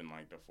end up in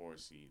like the 4th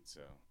seed.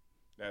 So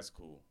that's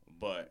cool.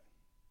 But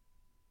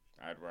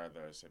I'd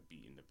rather us have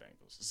beaten the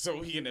Bengals, so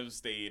we can have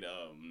stayed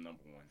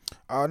number 1.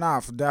 Oh, nah,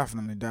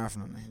 definitely.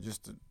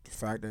 Just the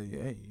fact that,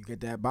 hey, you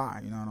get that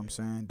bye. You know what I'm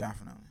saying?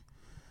 Definitely.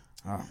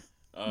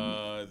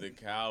 The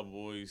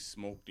Cowboys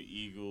smoked the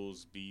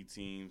Eagles B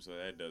team, so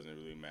that doesn't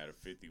really matter.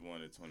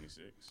 51-26.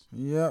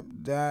 Yep,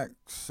 Dak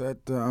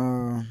set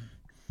the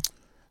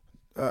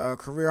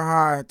career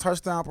high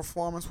touchdown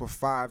performance with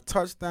 5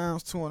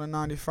 touchdowns,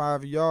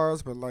 295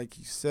 yards. But like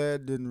you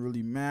said, didn't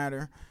really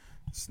matter.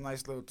 It's a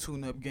nice little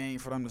tune-up game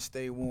for them to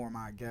stay warm,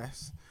 I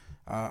guess,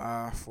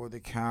 for the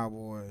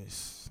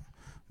Cowboys.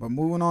 But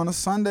moving on to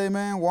Sunday,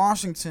 man,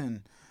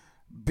 Washington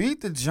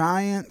beat the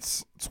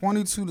Giants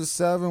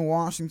 22-7.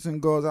 Washington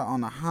goes out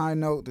on a high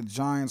note. The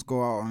Giants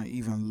go out on an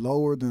even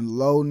lower than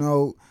low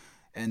note.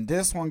 And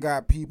this one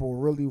got people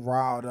really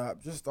riled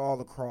up just all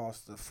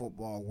across the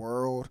football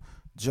world.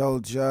 Joe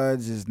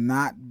Judge is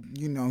not,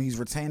 he's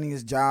retaining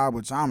his job,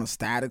 which I'm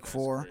ecstatic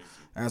for. Crazy.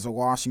 As a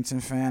Washington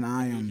fan,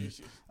 I'm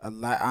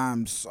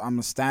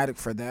ecstatic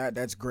for that.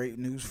 That's great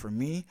news for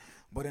me.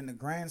 But in the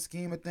grand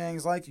scheme of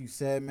things, like you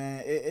said,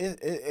 man,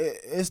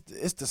 it's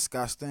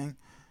disgusting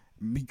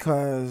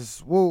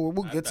because we'll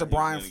get to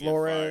Brian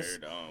Flores.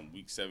 Get fired,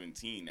 week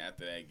 17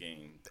 after that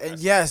game. And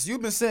yes,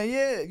 you've been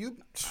saying,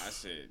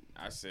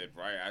 I said,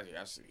 right.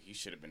 I said he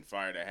should have been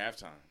fired at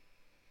halftime.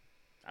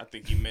 I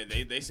think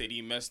they said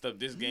he messed up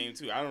this game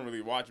too. I don't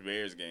really watch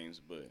Bears games,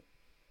 but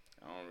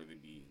I don't really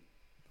be.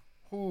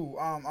 Who?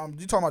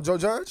 You talking about Joe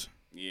Judge?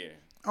 Yeah.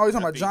 Oh, you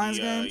talking I about think Giants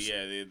games?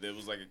 Yeah, there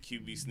was like a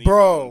QB sneak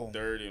Bro. on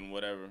 3rd and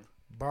whatever.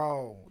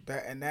 Bro,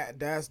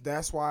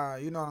 that's why,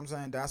 you know what I'm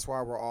saying? That's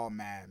why we're all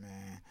mad,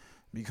 man.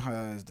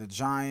 Because the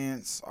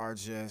Giants are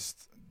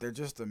they're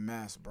just a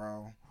mess,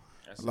 bro.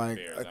 That's Like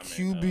Bears. a I meant,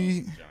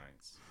 QB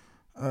Giants.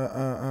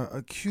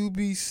 a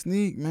QB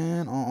sneak,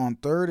 man, on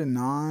 3rd and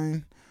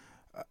 9.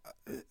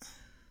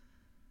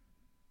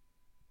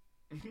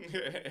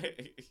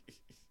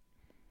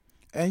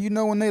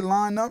 And, when they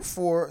line up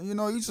for it, you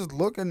just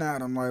looking at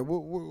them like,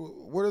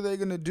 what are they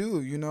going to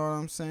do? You know what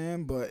I'm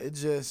saying? But it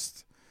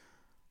just,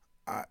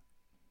 I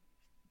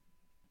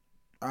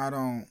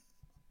don't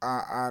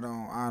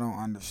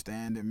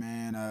understand it,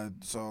 man.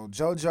 So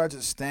Joe Judge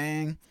is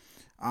staying.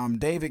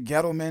 David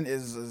Gettleman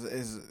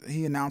is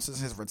he announces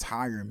his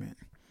retirement.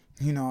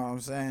 You know what I'm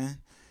saying?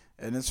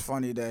 And it's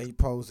funny that he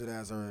posed it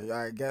as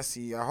I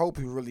hope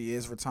he really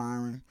is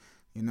retiring.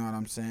 You know what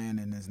I'm saying?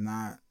 And is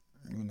not,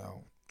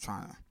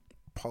 trying to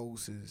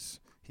pose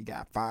he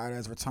got fired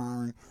as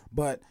retiring.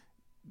 But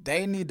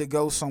they need to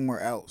go somewhere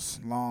else.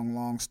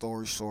 Long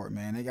story short,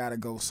 man. They got to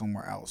go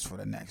somewhere else for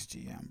the next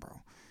GM,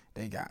 bro.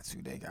 They got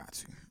to.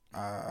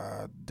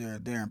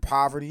 They're in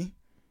poverty.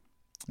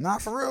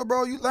 Not for real,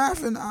 bro. You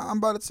laughing? I'm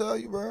about to tell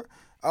you, bro.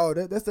 Oh,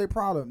 that's their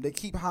problem. They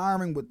keep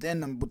hiring within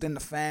the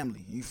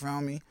family. You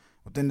feel me?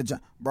 Within the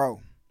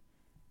bro.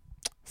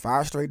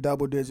 5 straight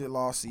double-digit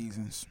loss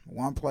seasons,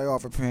 1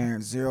 playoff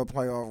appearance, 0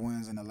 playoff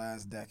wins in the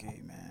last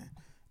decade, man.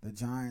 The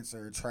Giants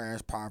are a trash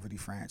poverty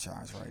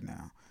franchise right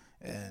now.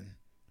 And,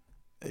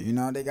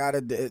 they got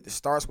it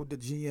starts with the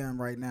GM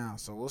right now.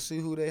 So we'll see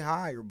who they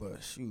hire,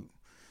 but shoot,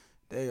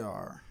 they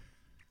are,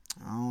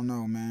 I don't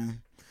know,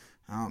 man.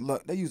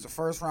 Look, they used a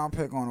first-round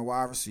pick on a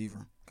wide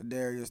receiver,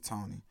 Kadarius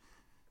Toney.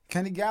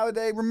 Kenny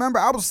Galladay, remember,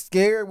 I was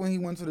scared when he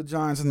went to the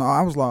Giants, and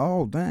I was like,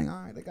 oh, dang,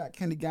 all right, they got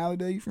Kenny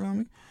Galladay, you feel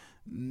me?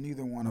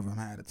 Neither one of them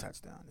had a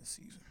touchdown this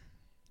season.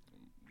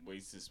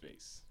 Waste of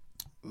space.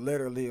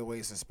 Literally a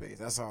waste of space.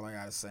 That's all I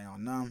got to say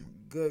on them.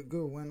 Good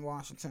win,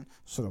 Washington.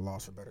 Should have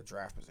lost a better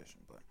draft position,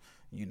 but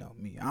you know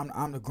me.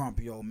 I'm the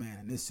grumpy old man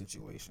in this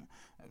situation.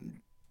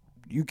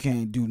 You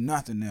can't do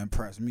nothing to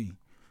impress me.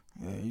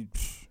 Yeah,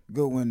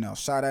 good win now.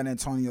 Shout out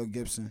Antonio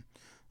Gibson.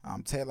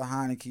 Taylor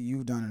Heineke,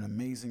 you've done an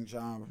amazing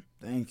job.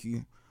 Thank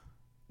you.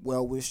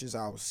 Well wishes.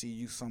 I will see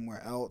you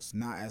somewhere else,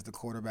 not as the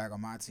quarterback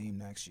on my team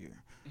next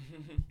year.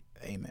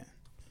 Amen.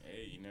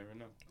 Hey, you never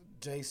know.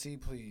 JC,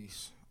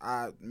 please.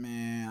 Oh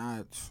my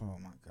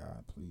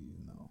God, please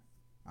no.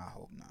 I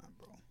hope not,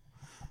 bro.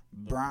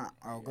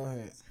 Go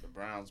ahead. The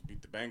Browns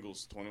beat the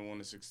Bengals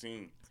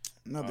 21-16.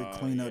 Another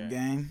cleanup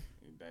game.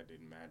 That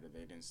didn't matter.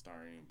 They didn't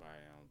start anybody,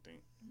 I don't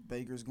think.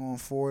 Baker's going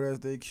forward as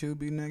their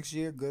QB next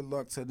year. Good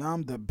luck to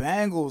them. The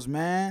Bengals,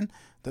 man.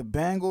 The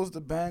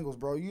Bengals,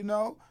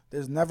 bro.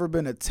 There's never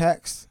been a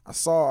text. I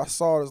saw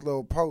this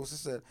little post. It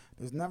said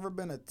there has never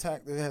been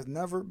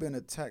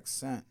a text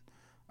sent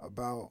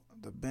about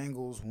the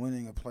Bengals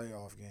winning a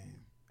playoff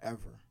game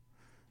ever.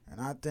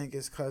 And I think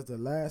it's because the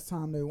last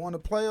time they won a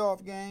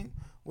playoff game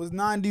was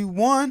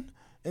 91,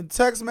 and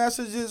text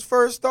messages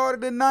first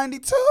started in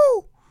 92.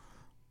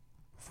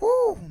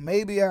 Whew,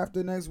 maybe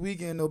after next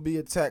weekend there'll be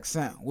a text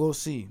sent. We'll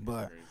see.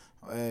 But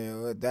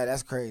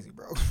that's crazy,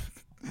 bro.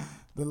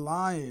 The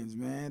Lions,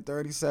 man,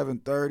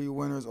 37-30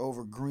 winners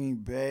over Green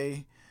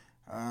Bay.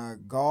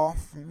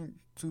 Goff,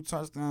 2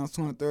 touchdowns,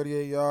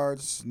 238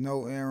 yards.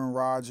 No Aaron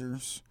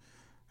Rodgers.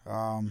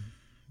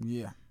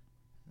 Yeah.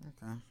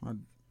 Okay. My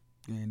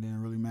game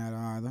didn't really matter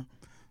either.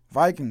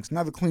 Vikings,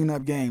 another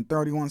cleanup game,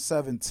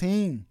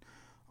 31-17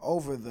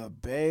 over the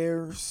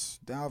Bears.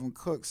 Dalvin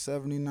Cook,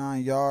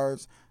 79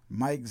 yards.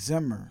 Mike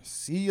Zimmer,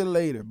 see you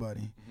later,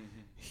 buddy.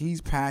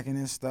 He's packing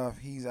his stuff.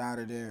 He's out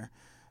of there.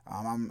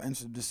 I'm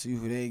interested to see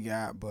who they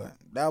got, but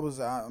that was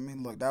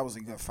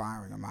a good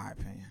firing in my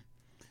opinion.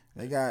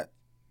 They got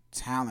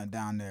talent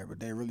down there,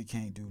 but they really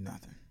can't do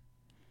nothing.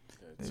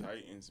 The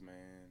Titans,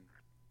 man,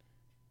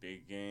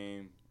 big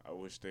game. I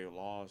wish they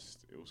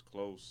lost. It was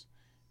close.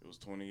 It was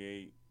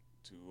 28-25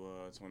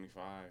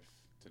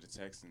 to the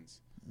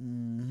Texans.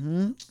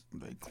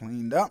 They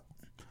cleaned up.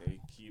 They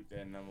keep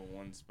that number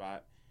 1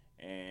 spot.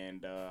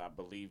 And I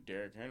believe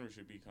Derrick Henry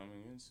should be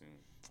coming in soon.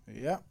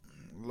 Yep.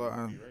 Be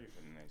ready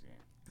for the next game.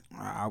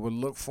 I would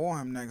look for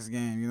him next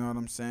game. You know what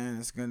I'm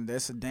saying?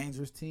 That's a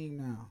dangerous team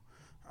now.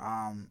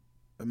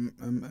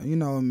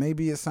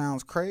 Maybe it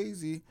sounds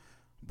crazy,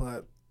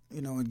 but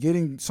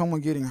someone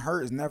getting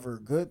hurt is never a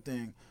good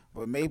thing.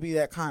 But maybe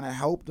that kind of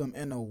helped them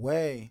in a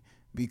way,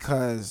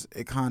 because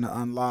it kind of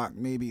unlocked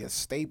maybe a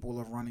staple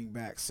of running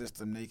back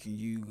system they can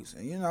use.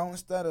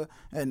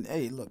 And,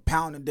 hey, look,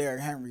 pounding Derrick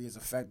Henry is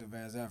effective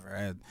as ever.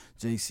 As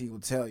JC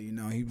will tell you,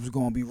 he was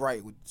going to be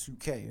right with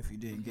 2K if he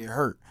didn't get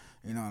hurt.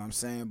 You know what I'm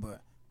saying?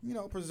 But,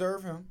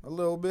 preserve him a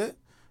little bit.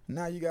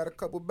 Now you got a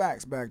couple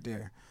backs back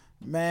there.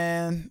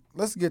 Man,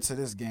 let's get to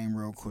this game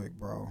real quick,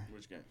 bro.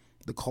 Which game?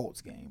 The Colts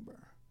game, bro.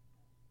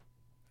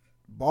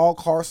 Ball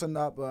Carson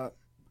up.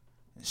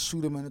 And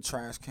shoot him in the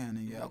trash can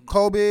and yell,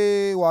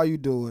 Kobe, while you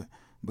do it.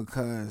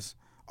 Because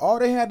all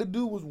they had to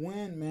do was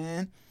win,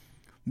 man.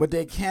 But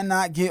they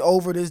cannot get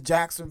over this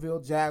Jacksonville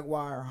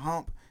Jaguar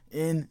hump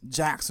in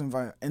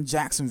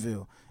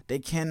Jacksonville. They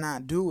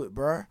cannot do it,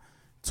 bruh.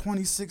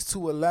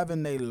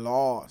 26-11, they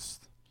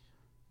lost.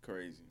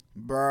 Crazy.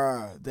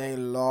 Bruh, they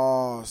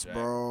lost,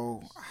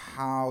 bro.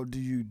 How do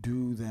you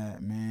do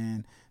that,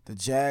 man? The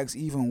Jags,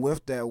 even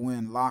with that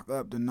win, lock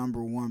up the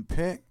number 1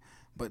 pick.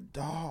 But,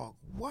 dog,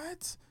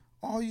 what?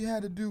 All you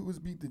had to do was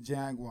beat the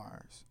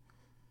Jaguars.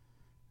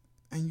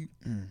 And you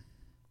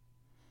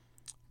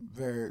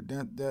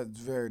that's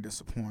very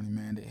disappointing,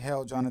 man. They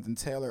held Jonathan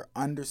Taylor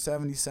under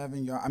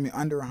 77 yards. I mean,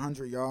 under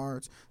 100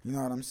 yards. You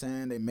know what I'm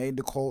saying? They made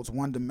the Colts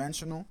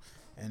one-dimensional,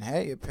 and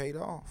hey, it paid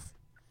off.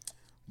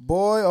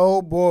 Boy,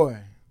 oh boy,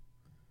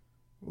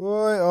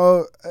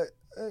 What?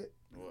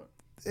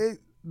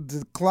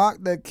 the clock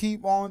that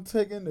keep on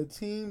ticking. The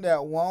team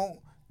that won't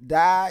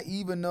die,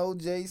 even though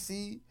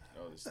JC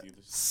Oh, the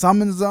Steelers.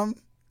 summons them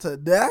to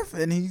death,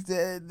 and he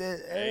said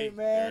that, hey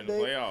man, they're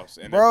in the playoffs,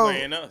 and bro,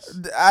 they're playing us.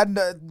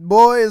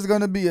 Boy, it's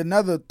gonna be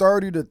another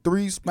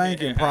 30-3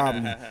 spanking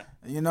probably.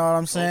 You know what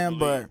I'm saying?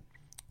 Hopefully. But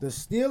the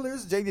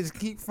Steelers, they just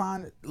keep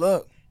finding.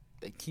 Look,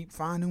 they keep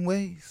finding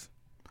ways.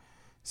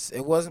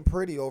 It wasn't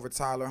pretty over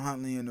Tyler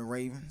Huntley and the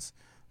Ravens,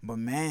 but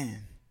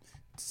man,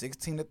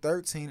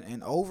 16-13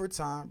 in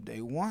overtime,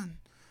 they won.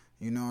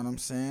 You know what I'm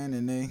saying?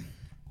 And they,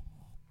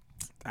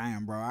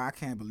 damn, bro, I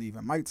can't believe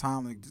it. Mike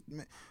Tomlin,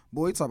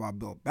 boy, you talk about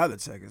Bill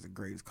Belichick as the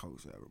greatest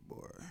coach ever,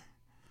 boy.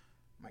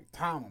 Mike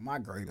Tomlin, my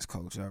greatest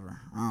coach ever.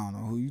 I don't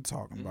know who you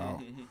talking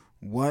about.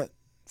 What?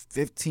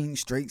 15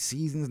 straight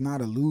seasons, not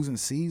a losing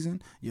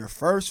season? Your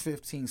first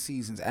 15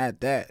 seasons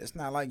at that. It's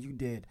not like you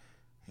did,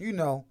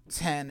 10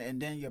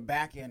 and then your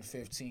back end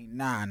 15.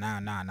 Nah.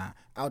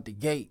 Out the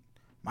gate.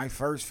 My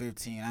first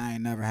 15, I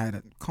ain't never had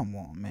it. Come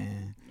on,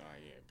 man. Nah,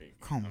 yeah, big.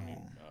 Come I mean,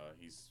 on.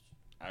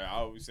 I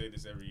always say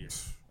this every year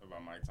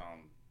about Mike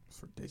Tomlin.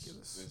 It's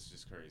ridiculous. It's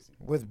just crazy.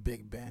 With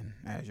Big Ben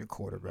as your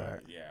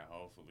quarterback. Yeah,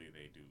 hopefully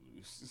they do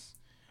lose.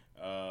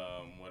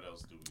 What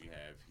else do we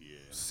have here?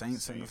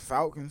 Saints and the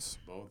Falcons.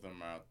 Both of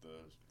them are out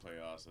the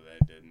playoffs, so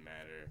that didn't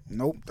matter.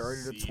 Nope,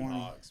 30-20.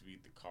 Seahawks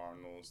beat the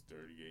Cardinals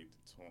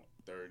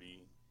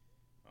 38-30.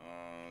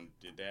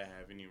 Did that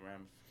have any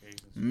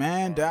ramifications?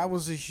 Man, that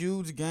was a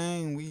huge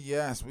game. We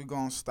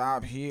gonna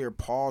stop here,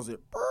 pause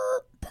it,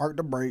 park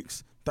the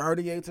brakes.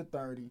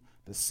 38-30.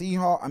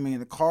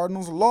 The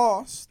Cardinals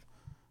lost.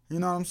 You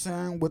know what I'm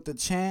saying? With the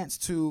chance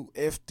to,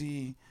 if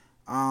the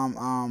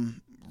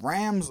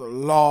Rams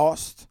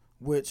lost,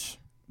 which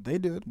they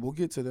did, we'll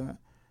get to that.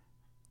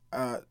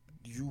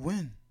 You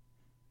win.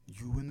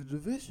 You win the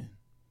division.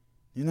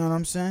 You know what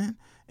I'm saying?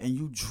 And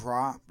you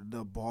drop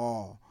the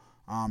ball.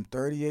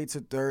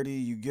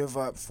 38-30. You give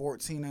up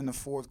 14 in the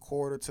fourth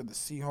quarter to the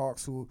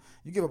Seahawks, who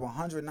you give up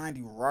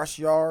 190 rush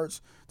yards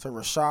to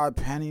Rashad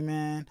Penny,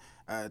 man.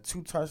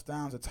 2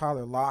 touchdowns to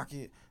Tyler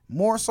Lockett.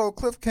 More so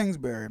Cliff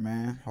Kingsbury,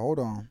 man. Hold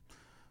on.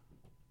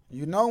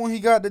 When he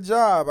got the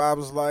job, I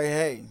was like,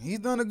 hey, he's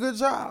done a good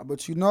job.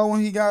 But when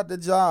he got the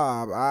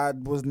job, I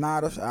was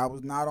not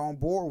on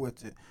board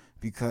with it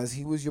because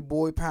he was your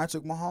boy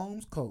Patrick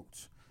Mahomes'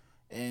 coach.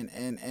 And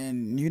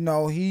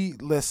he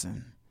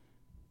listen.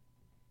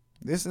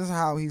 This is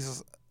how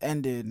he's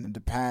ended in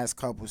the past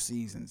couple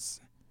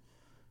seasons.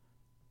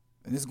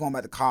 And this is going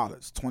back to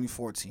college,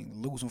 2014,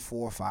 losing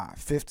 4-5,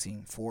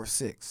 15,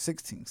 4-6,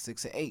 16,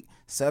 6-8,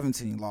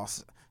 17,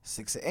 lost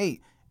 6-8,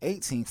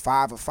 18,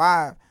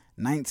 5-5,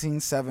 19,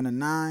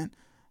 7-9,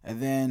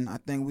 and then I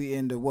think we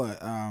ended we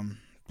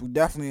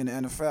definitely in the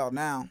NFL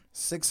now,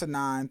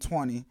 6-9,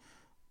 20,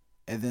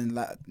 and then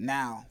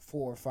now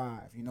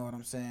 4-5. You know what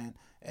I'm saying?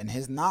 And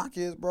his knock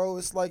is, bro,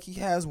 it's like he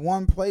has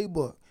one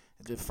playbook.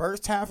 The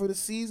first half of the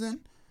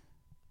season,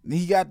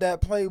 he got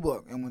that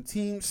playbook, and when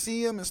teams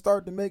see him and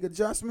start to make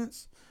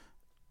adjustments,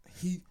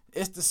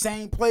 it's the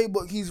same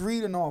playbook he's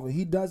reading off of.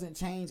 He doesn't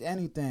change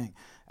anything.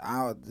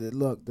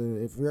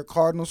 If you're a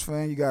Cardinals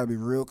fan, you gotta be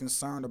real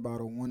concerned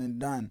about a one and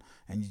done,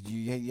 and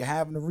you're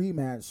having a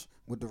rematch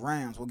with the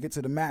Rams. We'll get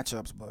to the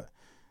matchups, but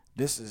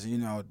this is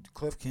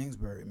Cliff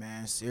Kingsbury,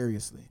 man.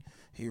 Seriously,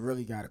 he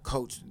really got to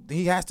coach.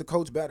 He has to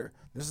coach better.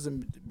 This is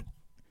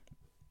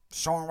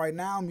showing right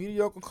now,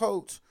 mediocre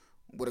coach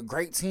with a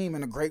great team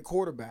and a great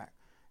quarterback.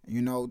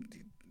 He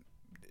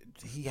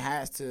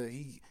has to.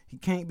 He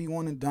can't be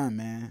one and done,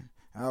 man.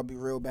 That'll be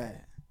real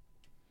bad.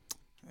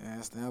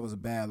 That was a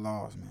bad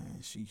loss, man.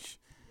 Sheesh.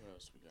 What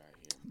else we got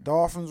here?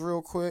 Dolphins,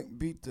 real quick,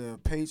 beat the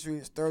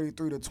Patriots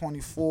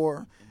 33-24.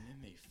 And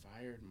then they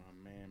fired my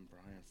man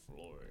Brian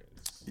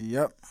Flores.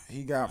 Yep,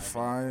 he got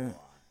fired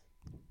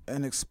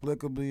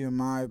inexplicably, in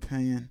my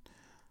opinion.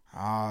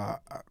 The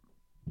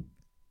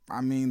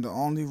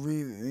only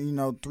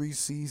reason, 3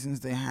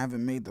 seasons they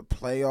haven't made the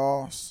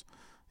playoffs.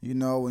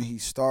 When he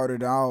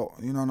started out,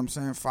 you know what I'm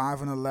saying,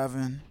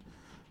 5-11,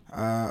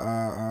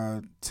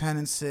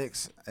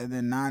 10-6, and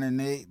then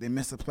 9-8. They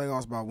missed the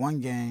playoffs by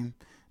 1 game.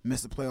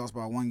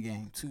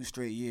 2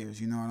 straight years.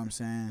 You know what I'm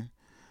saying?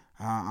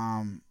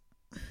 I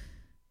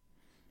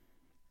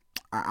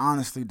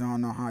honestly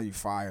don't know how you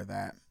fire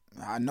that.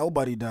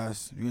 Nobody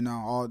does.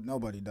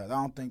 Nobody does.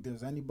 I don't think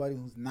there's anybody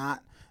who's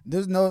not.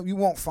 You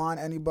won't find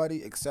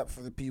anybody except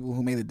for the people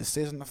who made the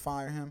decision to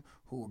fire him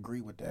who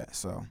agree with that.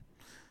 So,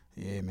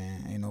 yeah,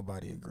 man, ain't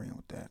nobody agreeing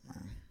with that,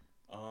 man.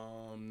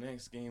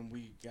 Next game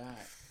we got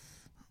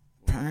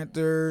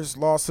Panthers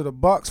lost to the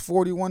Bucks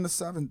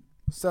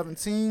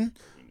 41-17.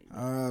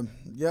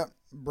 Yep,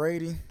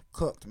 Brady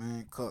cooked,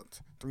 man,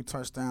 cooked. 3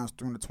 touchdowns,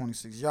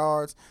 326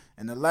 yards.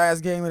 And the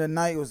last game of the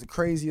night was the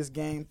craziest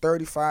game,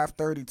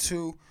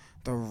 35-32.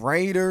 The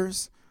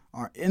Raiders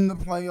are in the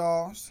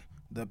playoffs.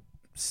 The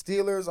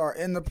Steelers are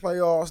in the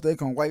playoffs. They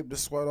can wipe the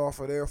sweat off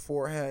of their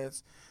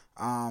foreheads.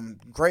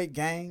 Great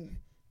game.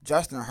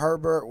 Justin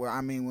Herbert,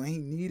 when he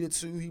needed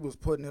to, he was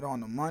putting it on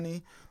the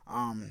money.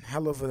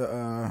 Hell of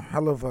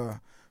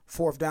a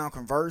fourth down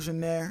conversion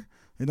there.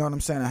 You know what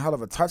I'm saying? A hell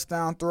of a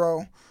touchdown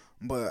throw.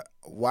 But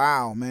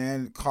wow,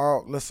 man,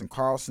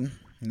 Carlson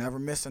never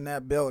missing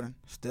that building.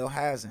 Still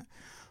hasn't.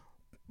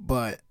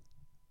 But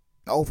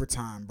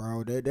overtime,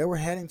 bro. They were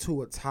heading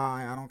to a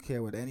tie. I don't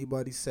care what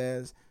anybody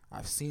says.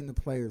 I've seen the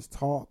players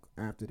talk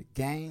after the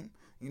game.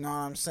 You know what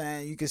I'm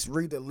saying? You can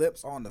read the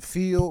lips on the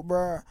field,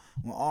 bro.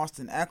 When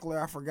Austin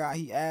Eckler, I forgot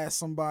he asked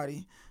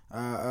somebody, the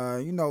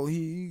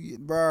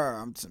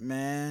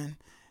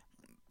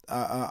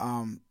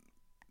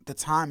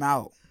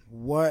timeout.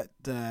 What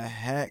the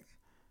heck,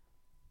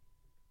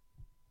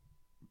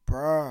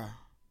 bruh?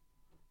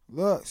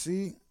 Look,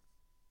 see,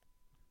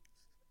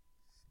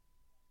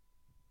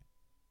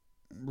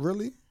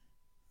 really?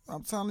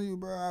 I'm telling you,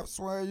 bro. I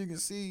swear you can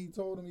see. He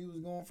told him he was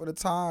going for the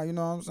tie. You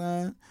know what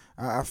I'm saying?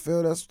 I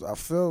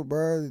feel,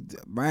 bro.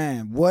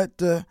 Man, what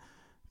the,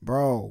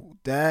 bro?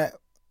 I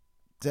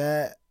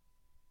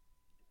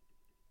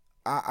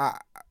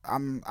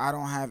don't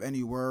have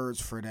any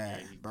words for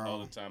that, Yeah, he bro.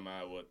 called the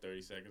timeout,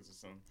 30 seconds or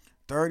something?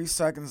 30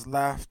 seconds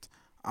left.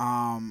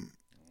 I don't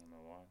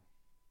know why.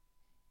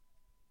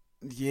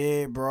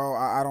 Yeah, bro.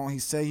 I don't. He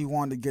said he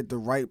wanted to get the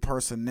right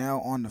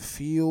personnel on the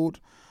field.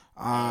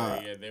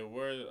 Yeah, there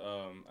were.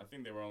 I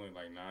think there were only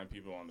like 9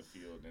 people on the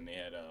field, and they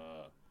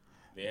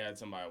had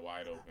somebody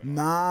wide open.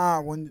 Nah,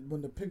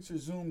 when the picture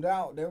zoomed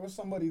out, there was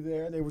somebody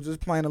there. They were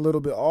just playing a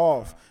little bit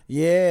off.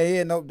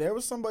 Yeah, no, there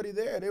was somebody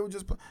there. They were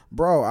just,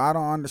 bro. I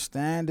don't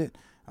understand it.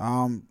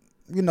 In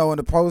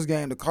the post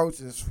game, the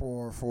coaches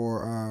for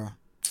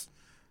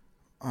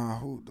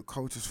who the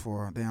coaches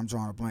for? Damn, I'm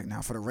drawing a blank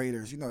now. For the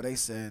Raiders, they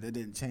said they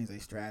didn't change their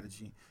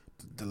strategy.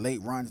 The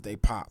late runs they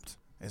popped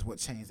is what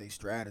changed their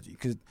strategy,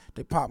 because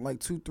they popped like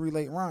 2-3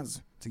 late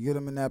runs to get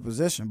them in that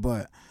position.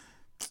 But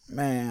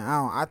man,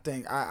 I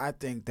think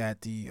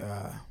that the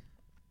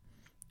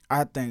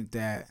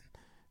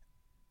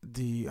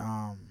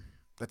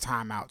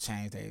timeout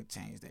changed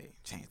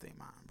their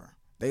mind, bro.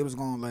 They was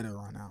gonna let it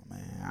run out,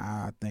 man.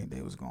 I think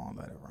they was gonna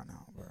let it run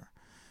out, bro.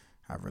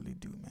 I really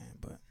do, man.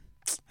 But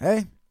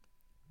hey,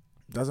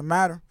 doesn't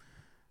matter.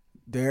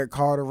 Derek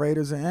Carr, the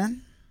Raiders are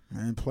in,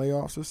 and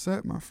playoffs are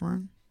set, my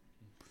friend.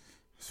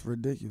 It's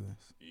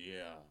ridiculous.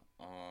 Yeah.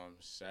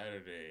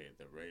 Saturday,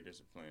 the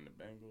Raiders are playing the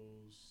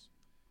Bengals.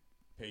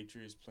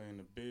 Patriots playing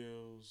the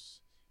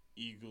Bills.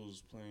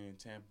 Eagles playing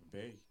Tampa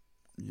Bay.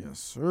 Yes,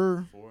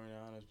 sir.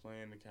 49ers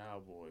playing the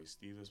Cowboys.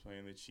 Steelers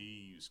playing the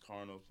Chiefs.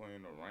 Cardinals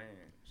playing the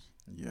Rams.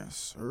 Yes,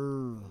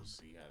 sir. We'll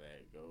see how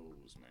that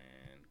goes,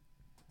 man.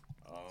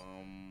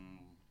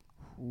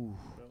 Ooh.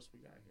 What else we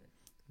got here?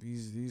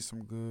 These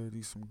some good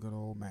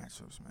old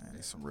matchups, man.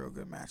 These some real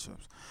good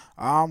matchups.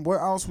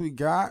 What else we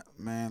got,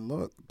 man?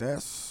 Look,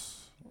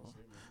 that's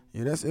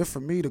it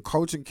for me. The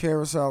coaching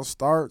carousel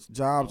starts.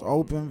 Jobs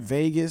open.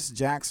 Vegas,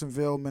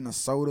 Jacksonville,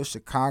 Minnesota,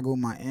 Chicago,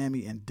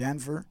 Miami, and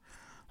Denver.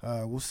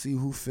 We'll see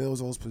who fills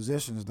those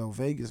positions, though.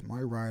 Vegas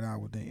might ride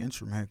out with their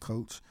interim head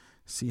coach.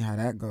 See how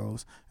that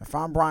goes. If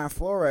I'm Brian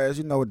Flores,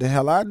 you know what the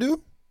hell I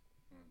do?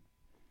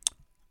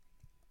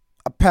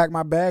 I pack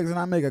my bags and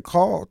I make a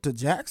call to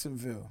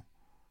Jacksonville.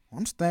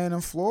 I'm staying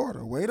in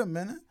Florida. Wait a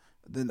minute.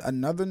 Then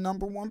another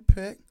number 1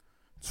 pick,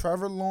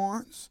 Trevor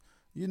Lawrence.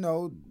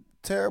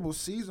 Terrible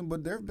season,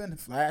 but there have been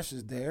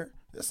flashes there.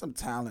 There's some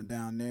talent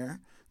down there.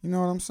 You know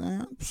what I'm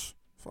saying?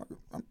 Fuck it.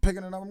 I'm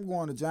picking it up. I'm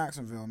going to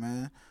Jacksonville,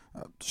 man.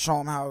 Show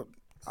them how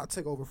I'll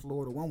take over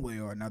Florida one way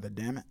or another.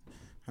 Damn it,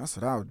 that's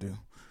what I would do.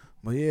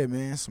 But yeah,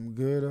 man, some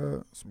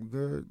good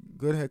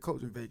head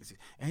coaching vacancy,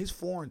 and he's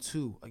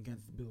 4-2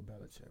 against Bill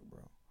Belichick, bro.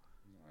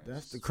 Nice.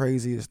 That's the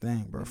craziest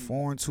thing, bro.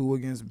 4-2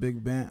 against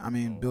Big Ben.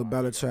 Bill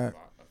Belichick.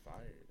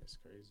 That's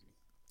crazy.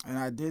 And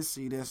I did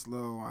see this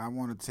little. I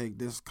want to take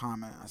this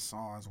comment I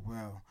saw as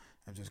well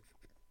and just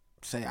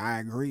say I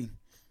agree.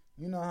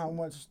 You know how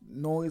much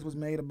noise was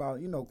made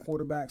about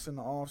quarterbacks in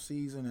the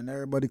offseason and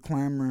everybody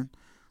clamoring.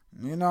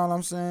 You know what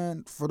I'm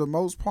saying? For the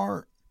most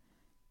part,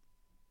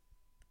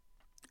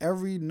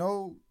 none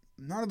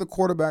of the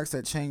quarterbacks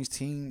that changed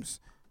teams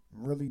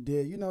really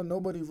did.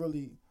 Nobody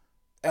really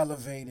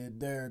elevated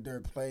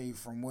their play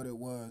from what it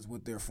was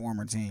with their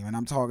former team. And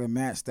I'm talking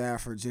Matt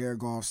Stafford, Jared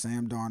Goff,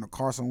 Sam Darnold,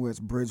 Carson Wentz,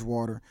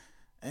 Bridgewater,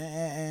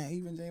 and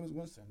even Jameis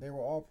Winston. They were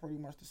all pretty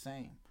much the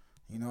same.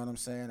 You know what I'm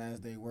saying?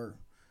 As they were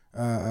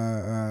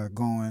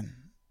going,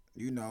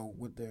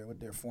 with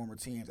their former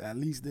teams, at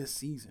least this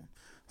season.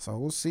 So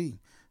we'll see.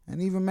 And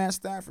even Matt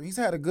Stafford, he's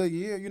had a good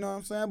year, you know what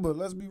I'm saying? But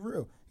let's be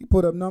real. He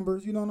put up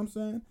numbers, you know what I'm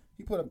saying?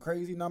 He put up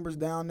crazy numbers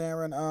down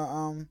there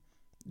in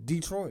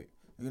Detroit.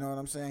 You know what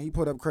I'm saying? He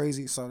put up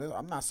crazy, so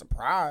I'm not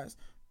surprised.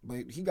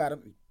 But he got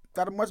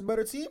a much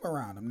better team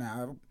around him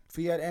now. If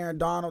he had Aaron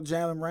Donald,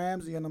 Jalen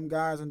Ramsey, and them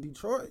guys in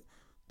Detroit,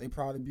 they'd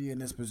probably be in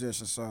this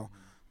position. So,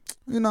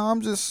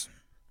 I'm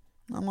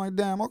like,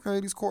 damn, okay,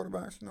 these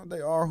quarterbacks, they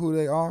are who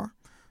they are.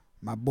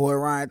 My boy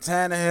Ryan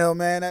Tannehill,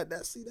 man.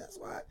 That's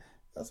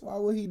why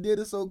what he did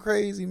is so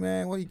crazy,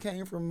 man. When he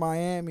came from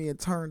Miami and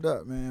turned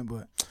up, man.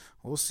 But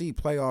we'll see.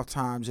 Playoff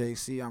time,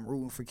 JC. I'm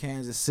rooting for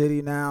Kansas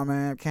City now,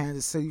 man.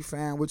 Kansas City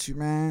fan with you,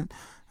 man.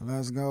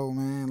 Let's go,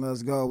 man.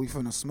 Let's go. We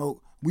finna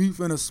smoke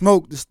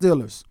the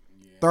Steelers.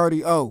 Yeah.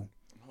 30-0.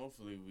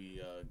 Hopefully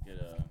we get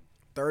a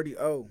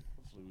 30-0.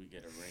 hopefully we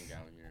get a ring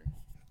out here.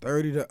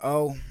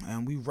 30-0.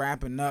 And we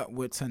wrapping up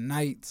with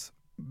tonight's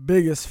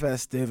biggest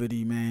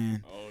festivity,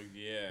 man. Oh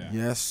yeah.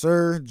 Yes,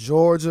 sir.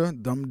 Georgia,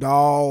 them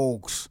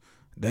dogs.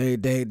 They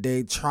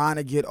trying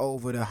to get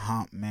over the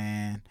hump,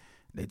 man.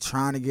 They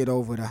trying to get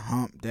over the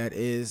hump that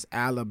is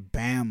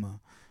Alabama.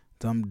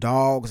 Them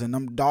dogs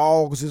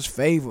is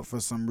favored for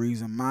some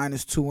reason.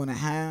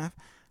 -2.5.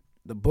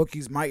 The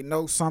bookies might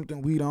know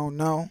something we don't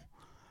know.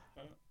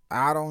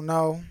 I don't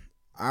know.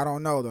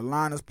 The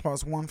line is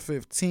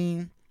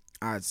 +115.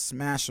 I'd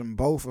smash them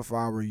both if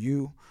I were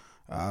you.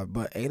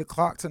 But 8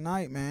 o'clock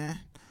tonight, man.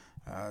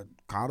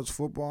 College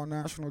football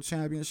national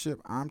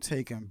championship. I'm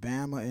taking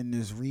Bama in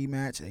this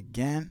rematch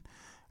again.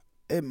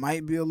 It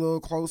might be a little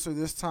closer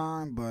this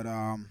time, but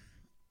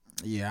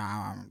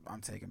yeah,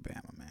 I'm taking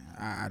Bama,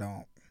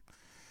 man.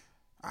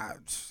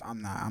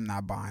 I'm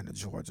not buying the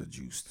Georgia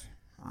juice.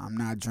 I'm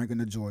not drinking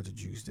the Georgia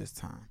juice this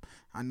time.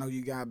 I know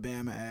you got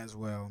Bama as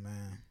well,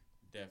 man.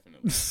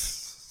 Definitely.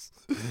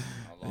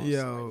 I lost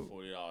Yo.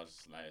 like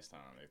 $40 last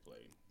time they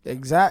played.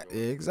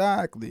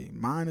 Exactly.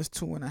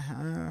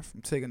 -2.5.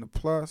 I'm taking the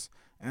plus,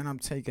 and I'm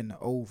taking the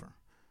over.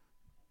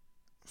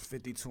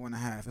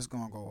 52.5. It's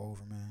gonna go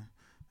over, man.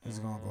 It's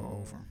gonna go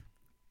over.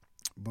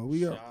 But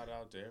we up. Shout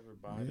out to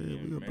everybody Yeah,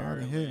 in we about to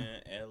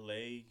Maryland,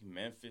 LA,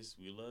 Memphis.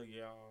 We love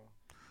y'all.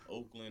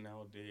 Oakland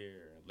out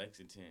there,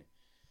 Lexington,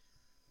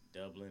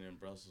 Dublin, and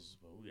Brussels.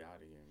 But we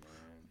out of here,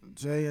 man.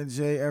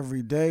 J&J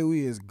every day.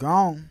 We is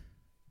gone.